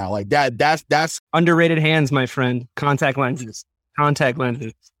right now. Like that's underrated hands, my friend. Contact lenses. I'm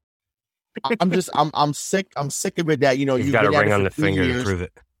sick of it that, you've got a ring on the finger to prove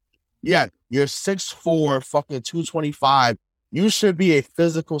it. Yeah, you're 6'4", fucking 225. You should be a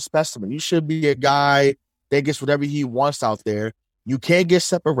physical specimen. You should be a guy that gets whatever he wants out there. You can't get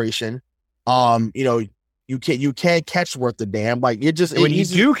separation. You can't catch worth the damn. Like it just when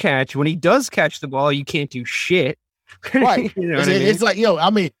he does catch the ball, you can't do shit. Right. It's like,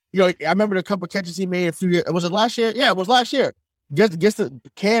 I remember the couple catches he made a few years. Was it last year? Yeah, it was last year. Guess the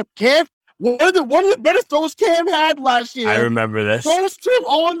Cam. One of the better throws Cam had last year. I remember this. Throws him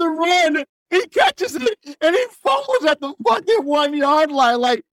on the run. He catches it and he fumbles at the fucking 1 yard line.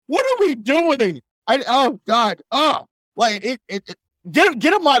 Like, what are we doing? Oh God. Like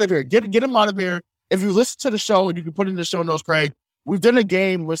get him out of here. Get him out of here. If you listen to the show and you can put in the show notes, Craig, we've done a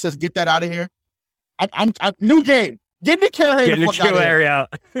game where it says get that out of here. I'm new game. Get N'Keal Harry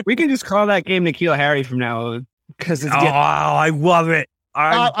out. We can just call that game N'Keal Harry from now on because it's. I love it.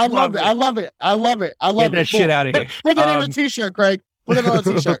 I love it. Get that shit out of here. Put that on a t-shirt, Craig. Put it on a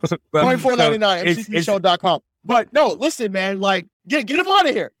t-shirt. $24.99. MCTshow.com. But no, listen, man. Like, get him out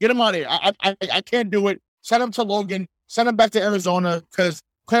of here. Get him out of here. I can't do it. Send him to Logan. Send him back to Arizona because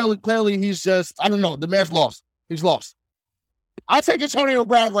clearly he's just, I don't know. The man's lost. He's lost. I take Antonio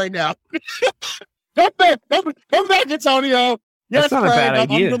Brown right now. Come back, Antonio. Yes, That's not Craig, a bad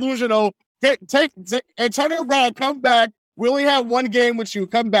idea. I'm delusional. Take Antonio Brown. Come back. We only have one game with you.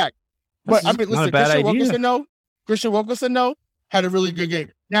 Come back. But I mean, listen, Christian Wilkerson, had a really good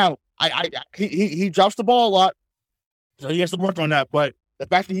game. Now, he drops the ball a lot, so he has to work on that. But the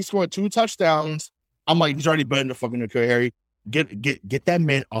fact that he scored 2 touchdowns, I'm like, he's already better than the fucking N'Keal Harry. Get that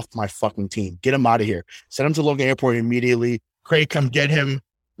man off my fucking team. Get him out of here. Send him to Logan Airport immediately. Craig, come get him.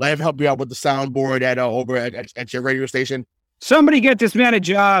 Let him help you out with the soundboard over at your radio station. Somebody get this man a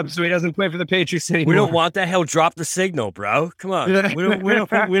job so he doesn't play for the Patriots anymore. We don't want that. He'll drop the signal, bro. Come on. We don't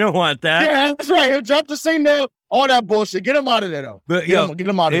want that. Yeah, that's right. He'll drop the signal. All that bullshit. Get him out of there, though. But, get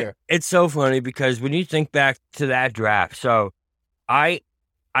him out of there. It's so funny because when you think back to that draft, so I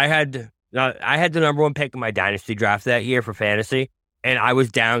had the number 1 pick in my dynasty draft that year for fantasy, and I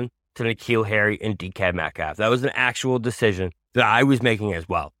was down to N'Keal Harry and DK Metcalf. That was an actual decision that I was making as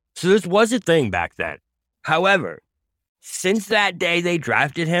well. So this was a thing back then. However, since that day they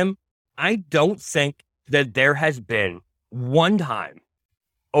drafted him, I don't think that there has been one time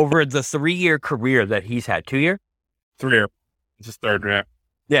over the 3-year career that he's had. 2 year? 3 year. It's his 3rd year.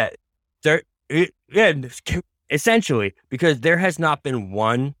 Yeah. Essentially, because there has not been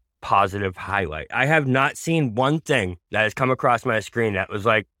one positive highlight. I have not seen one thing that has come across my screen that was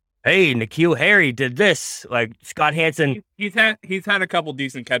like, hey, N'Keal Harry did this. Like Scott Hansen. He's had a couple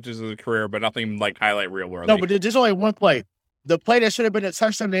decent catches in his career, but nothing like highlight reel worthy. No, but there's only one play. The play that should have been a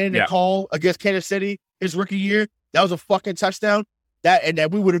touchdown they didn't call against Kansas City his rookie year. That was a fucking touchdown. That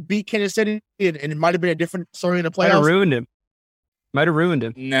we would have beat Kansas City, and it might have been a different story in the playoffs. Might have ruined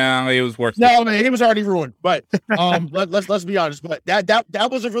him. No, it was worse. No, man, he was already ruined. But let's be honest. But that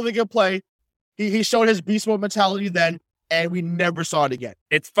was a really good play. He showed his beast mode mentality then, and we never saw it again.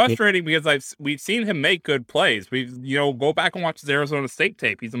 It's frustrating because we've seen him make good plays. Go back and watch his Arizona State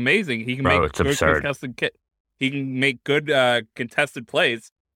tape. He's amazing. He can make good contested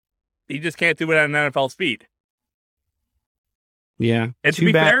plays. He just can't do it at an NFL speed. Yeah. And to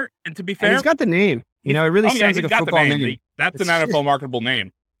be fair, he's got the name. It really sounds like a football name. That's an NFL marketable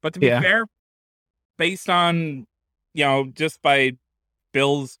name. But to be fair, based on, just by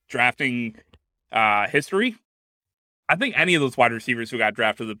Bill's drafting history, I think any of those wide receivers who got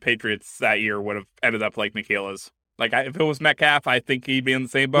drafted to the Patriots that year would have ended up like N'Keal is. Like, if it was Metcalf, I think he'd be in the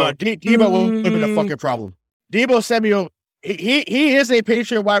same boat. Deebo would have been a fucking problem. Deebo Samuel, he is a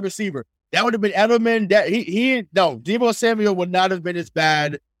Patriot wide receiver. That would have been Edelman. Deebo Samuel would not have been as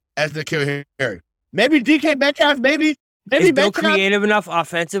bad as N'Keal Harry. Maybe DK Metcalf, maybe is Bill creative enough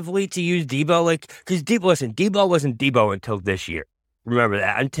offensively to use Deebo? Because Deebo wasn't Deebo until this year. Remember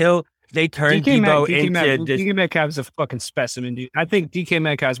that. Until they turned Debo into DK Metcalf's a fucking specimen, dude. I think DK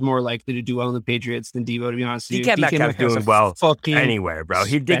Metcalf's more likely to do well in the Patriots than Debo, to be honest with you. DK Metcalf's doing well anywhere, bro.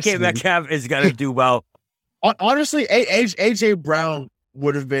 DK Metcalf is going to do well. Honestly, AJ Brown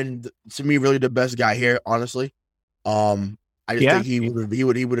would have been, to me, really the best guy here, honestly. I just think he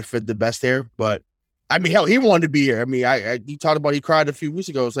would have fit the best there. But, I mean, hell, he wanted to be here. I mean, he talked about, he cried a few weeks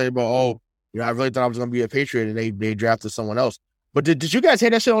ago saying about, I really thought I was going to be a Patriot, and they drafted someone else. But did you guys hear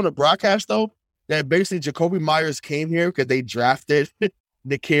that shit on the broadcast, though? That basically Jacoby Myers came here because they drafted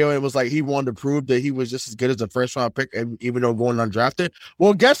N'Keal, and was like he wanted to prove that he was just as good as a first-round pick, and even though going undrafted.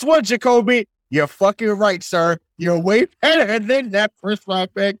 Well, guess what, Jacoby? You're fucking right, sir. You're way better than that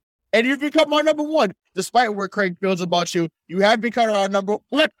first-round pick, and you've become our number one. Despite what Craig feels about you, you have become our number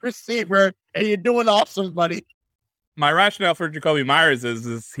one receiver, and you're doing awesome, buddy. My rationale for Jacoby Myers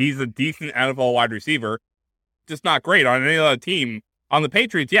is he's a decent NFL wide receiver, just not great on any other team. On the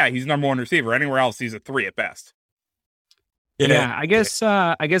Patriots, yeah, he's number one receiver. Anywhere else, he's a 3 at best. Yeah, I guess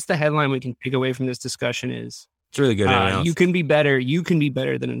the headline we can take away from this discussion is it's really good. You can be better. You can be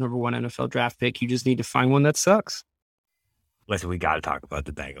better than a number one NFL draft pick. You just need to find one that sucks. Listen, we got to talk about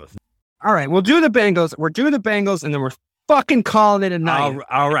the Bengals. All right, we'll do the Bengals. We're doing the Bengals, and then we're fucking calling it a night.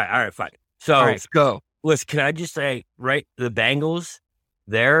 All right, fine. So all right, let's go. Listen, can I just say, right, the Bengals,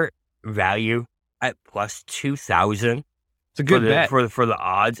 their value at plus 2,000. It's a good bet for the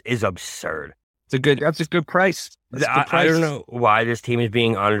odds is absurd. That's a good price. I don't know why this team is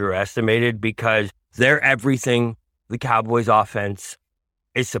being underestimated because they're everything the Cowboys offense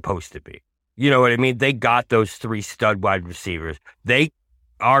is supposed to be. You know what I mean? They got those 3 stud wide receivers. They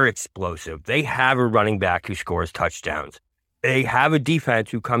are explosive. They have a running back who scores touchdowns. They have a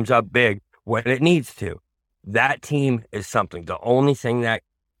defense who comes up big when it needs to. That team is something. The only thing that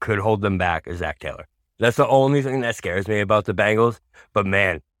could hold them back is Zach Taylor. That's the only thing that scares me about the Bengals. But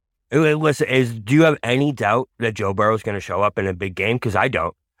man, listen, do you have any doubt that Joe Burrow is going to show up in a big game? Because I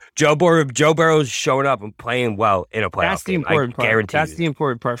don't. Joe Burrow's showing up and playing well in a playoff That's the game. important part. Guarantee That's the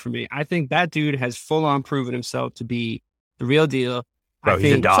important part for me. I think that dude has full on proven himself to be the real deal. Bro,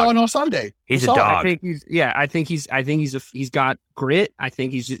 he's a dog. Saw it on Sunday. He's a dog. I think he's got grit. I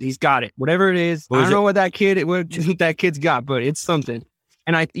think he's got it. Whatever it is, I don't know what that kid's got, but it's something.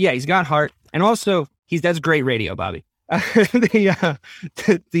 And he's got heart. And also that's great radio, Bobby. The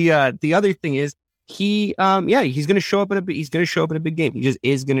other thing is he's going to show up in a big game. He just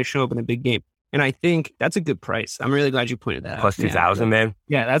is going to show up in a big game. And I think that's a good price. I'm really glad you pointed that out. Plus 2,000, man.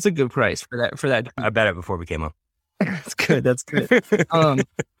 Yeah, that's a good price for that. I bet it before we came up. That's good.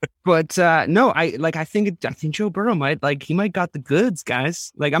 But no, I think Joe Burrow might got the goods,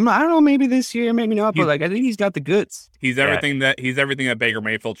 guys. Like I don't know, maybe this year, maybe not, but I think he's got the goods. He's everything that Baker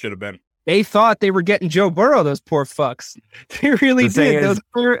Mayfield should have been. They thought they were getting Joe Burrow, those poor fucks. They really did.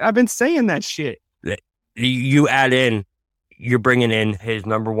 I've been saying that shit. You add in, you're bringing in his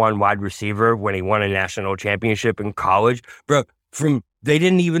number one wide receiver when he won a national championship in college, bro. They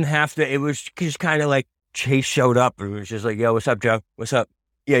didn't even have to. It was just kind of like. Chase showed up and was just like, yo, what's up, Joe? What's up?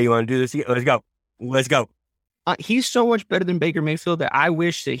 Yeah, you want to do this? Yeah, let's go. He's so much better than Baker Mayfield that I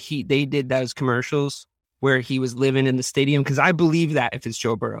wish that they did those commercials where he was living in the stadium, because I believe that if it's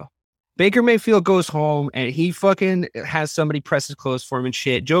Joe Burrow. Baker Mayfield goes home and he fucking has somebody press his clothes for him and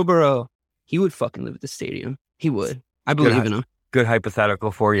shit. Joe Burrow, he would fucking live at the stadium. He would. I believe in him. Good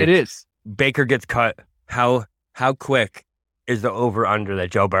hypothetical for you. It is. Baker gets cut. How quick is the over-under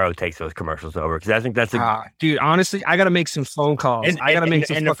that Joe Burrow takes those commercials over? Because I think that's dude, honestly, I got to make some phone calls. And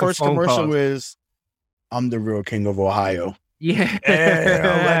the first commercial is, I'm the real king of Ohio. Yeah.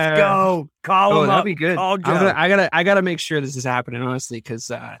 Let's go. Call him up. That'd be good. I gotta make sure this is happening, honestly,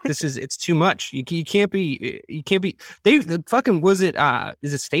 because it's too much. You can't be. Was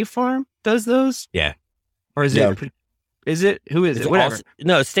it State Farm does those? Yeah. Or is it? Who is it? Whatever.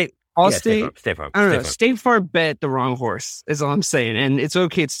 State. Allstate. State Farm. I don't know. State Farm bet the wrong horse, is all I'm saying. And it's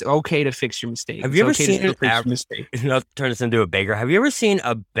okay. It's okay to fix your mistake. Have you ever seen an average? Not turn this into a Baker. Have you ever seen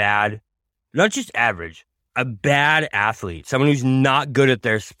a bad, not just average, a bad athlete, someone who's not good at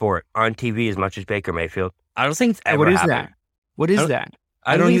their sport on TV as much as Baker Mayfield? I don't think it's ever happened. What is that?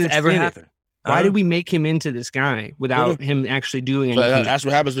 I don't think it's ever happened. Why did we make him into this guy without him actually doing anything? That's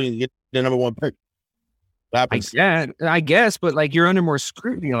what happens when you get the number one pick. I guess, but you're under more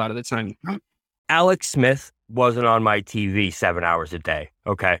scrutiny a lot of the time. Alex Smith wasn't on my TV 7 hours a day.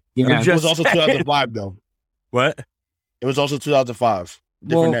 Okay. Yeah. It was also 2005 though. What? It was also 2005.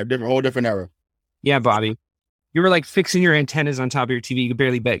 Different era. Yeah, Bobby. You were fixing your antennas on top of your TV. You could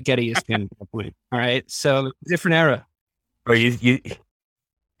barely get ESPN at that point. All right. So different era. Bro, you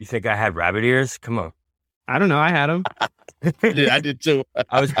think I had rabbit ears? Come on. I don't know. I had them. Yeah, I did too.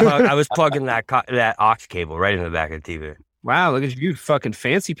 I was plugging that aux cable right in the back of the TV. Wow, look at you, fucking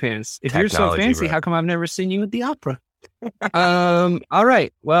fancy pants. If you're so fancy, how come I've never seen you at the opera? All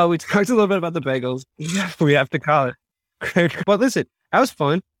right. Well, we talked a little bit about the Bengals. We have to call it. But listen, that was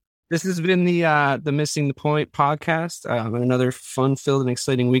fun. This has been the Missing the Point podcast. Another fun-filled and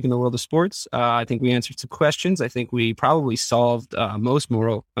exciting week in the world of sports. I think we answered some questions. I think we probably solved most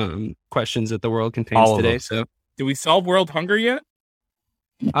moral questions that the world contains today. So, did we solve world hunger yet?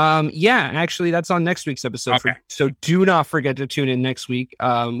 Yeah, actually, that's on next week's episode. Okay. So do not forget to tune in next week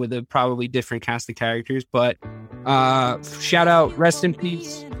with a probably different cast of characters. But shout out, rest in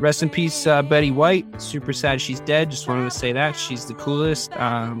peace, Betty White. Super sad she's dead. Just wanted to say that she's the coolest.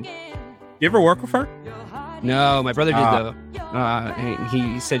 You ever work with her? No, my brother did though. And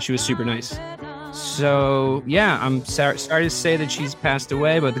he said she was super nice. So yeah, I'm sorry to say that she's passed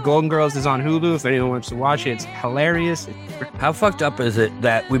away, but The Golden Girls is on Hulu. If anyone wants to watch it, it's hilarious. How fucked up is it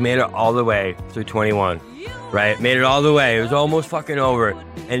that we made it all the way through 21, right? Made it all the way. It was almost fucking over,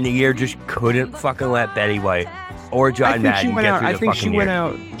 and the year just couldn't fucking let Betty White or John Madden get through the fucking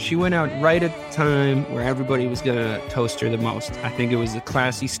year. She went out right at the time where everybody was gonna toast her the most. I think it was a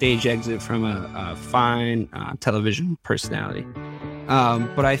classy stage exit from a fine television personality.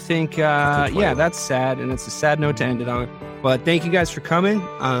 But I think, yeah, that's sad, and it's a sad note to end it on. But thank you guys for coming.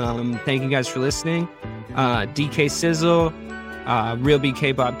 Thank you guys for listening. DK Sizzle, Real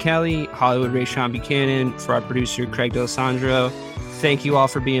BK Bob Kelly, Hollywood Ray Sean Buchanan, for our producer Craig D'Alessandro. Thank you all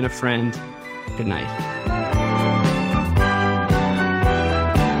for being a friend. Good night.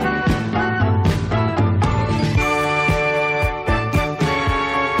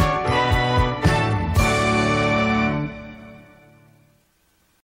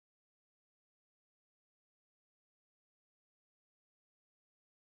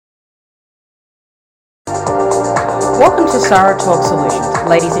 Welcome to Sarah Talk Solutions.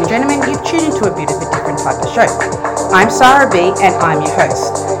 Ladies and gentlemen, you've tuned into a bit of a different type of show. I'm Sarah B and I'm your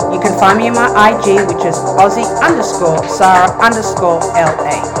host. You can find me on my IG, which is Aussie_Sarah_LA.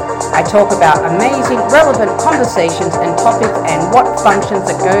 I talk about amazing, relevant conversations and topics and what functions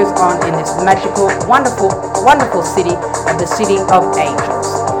that goes on in this magical, wonderful, wonderful city of the City of Angels.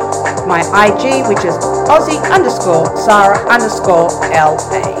 My IG, which is Aussie_Sarah_LA.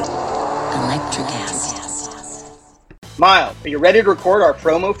 Electric acid. Miles, are you ready to record our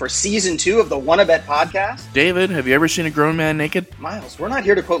promo for Season 2 of the Wanna Bet podcast? David, have you ever seen a grown man naked? Miles, we're not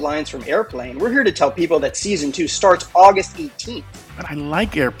here to quote lines from Airplane. We're here to tell people that Season 2 starts August 18th. But I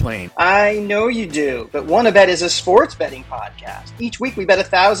like Airplane. I know you do, but Wanna Bet is a sports betting podcast. Each week we bet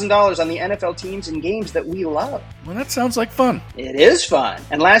 $1,000 on the NFL teams and games that we love. Well, that sounds like fun. It is fun.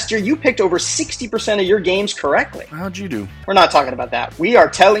 And last year you picked over 60% of your games correctly. How'd you do? We're not talking about that. We are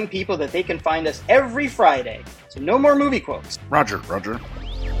telling people that they can find us every Friday. So no more movie quotes. Roger.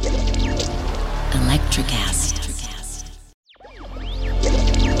 Electric acid.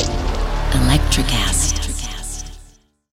 Electric acid.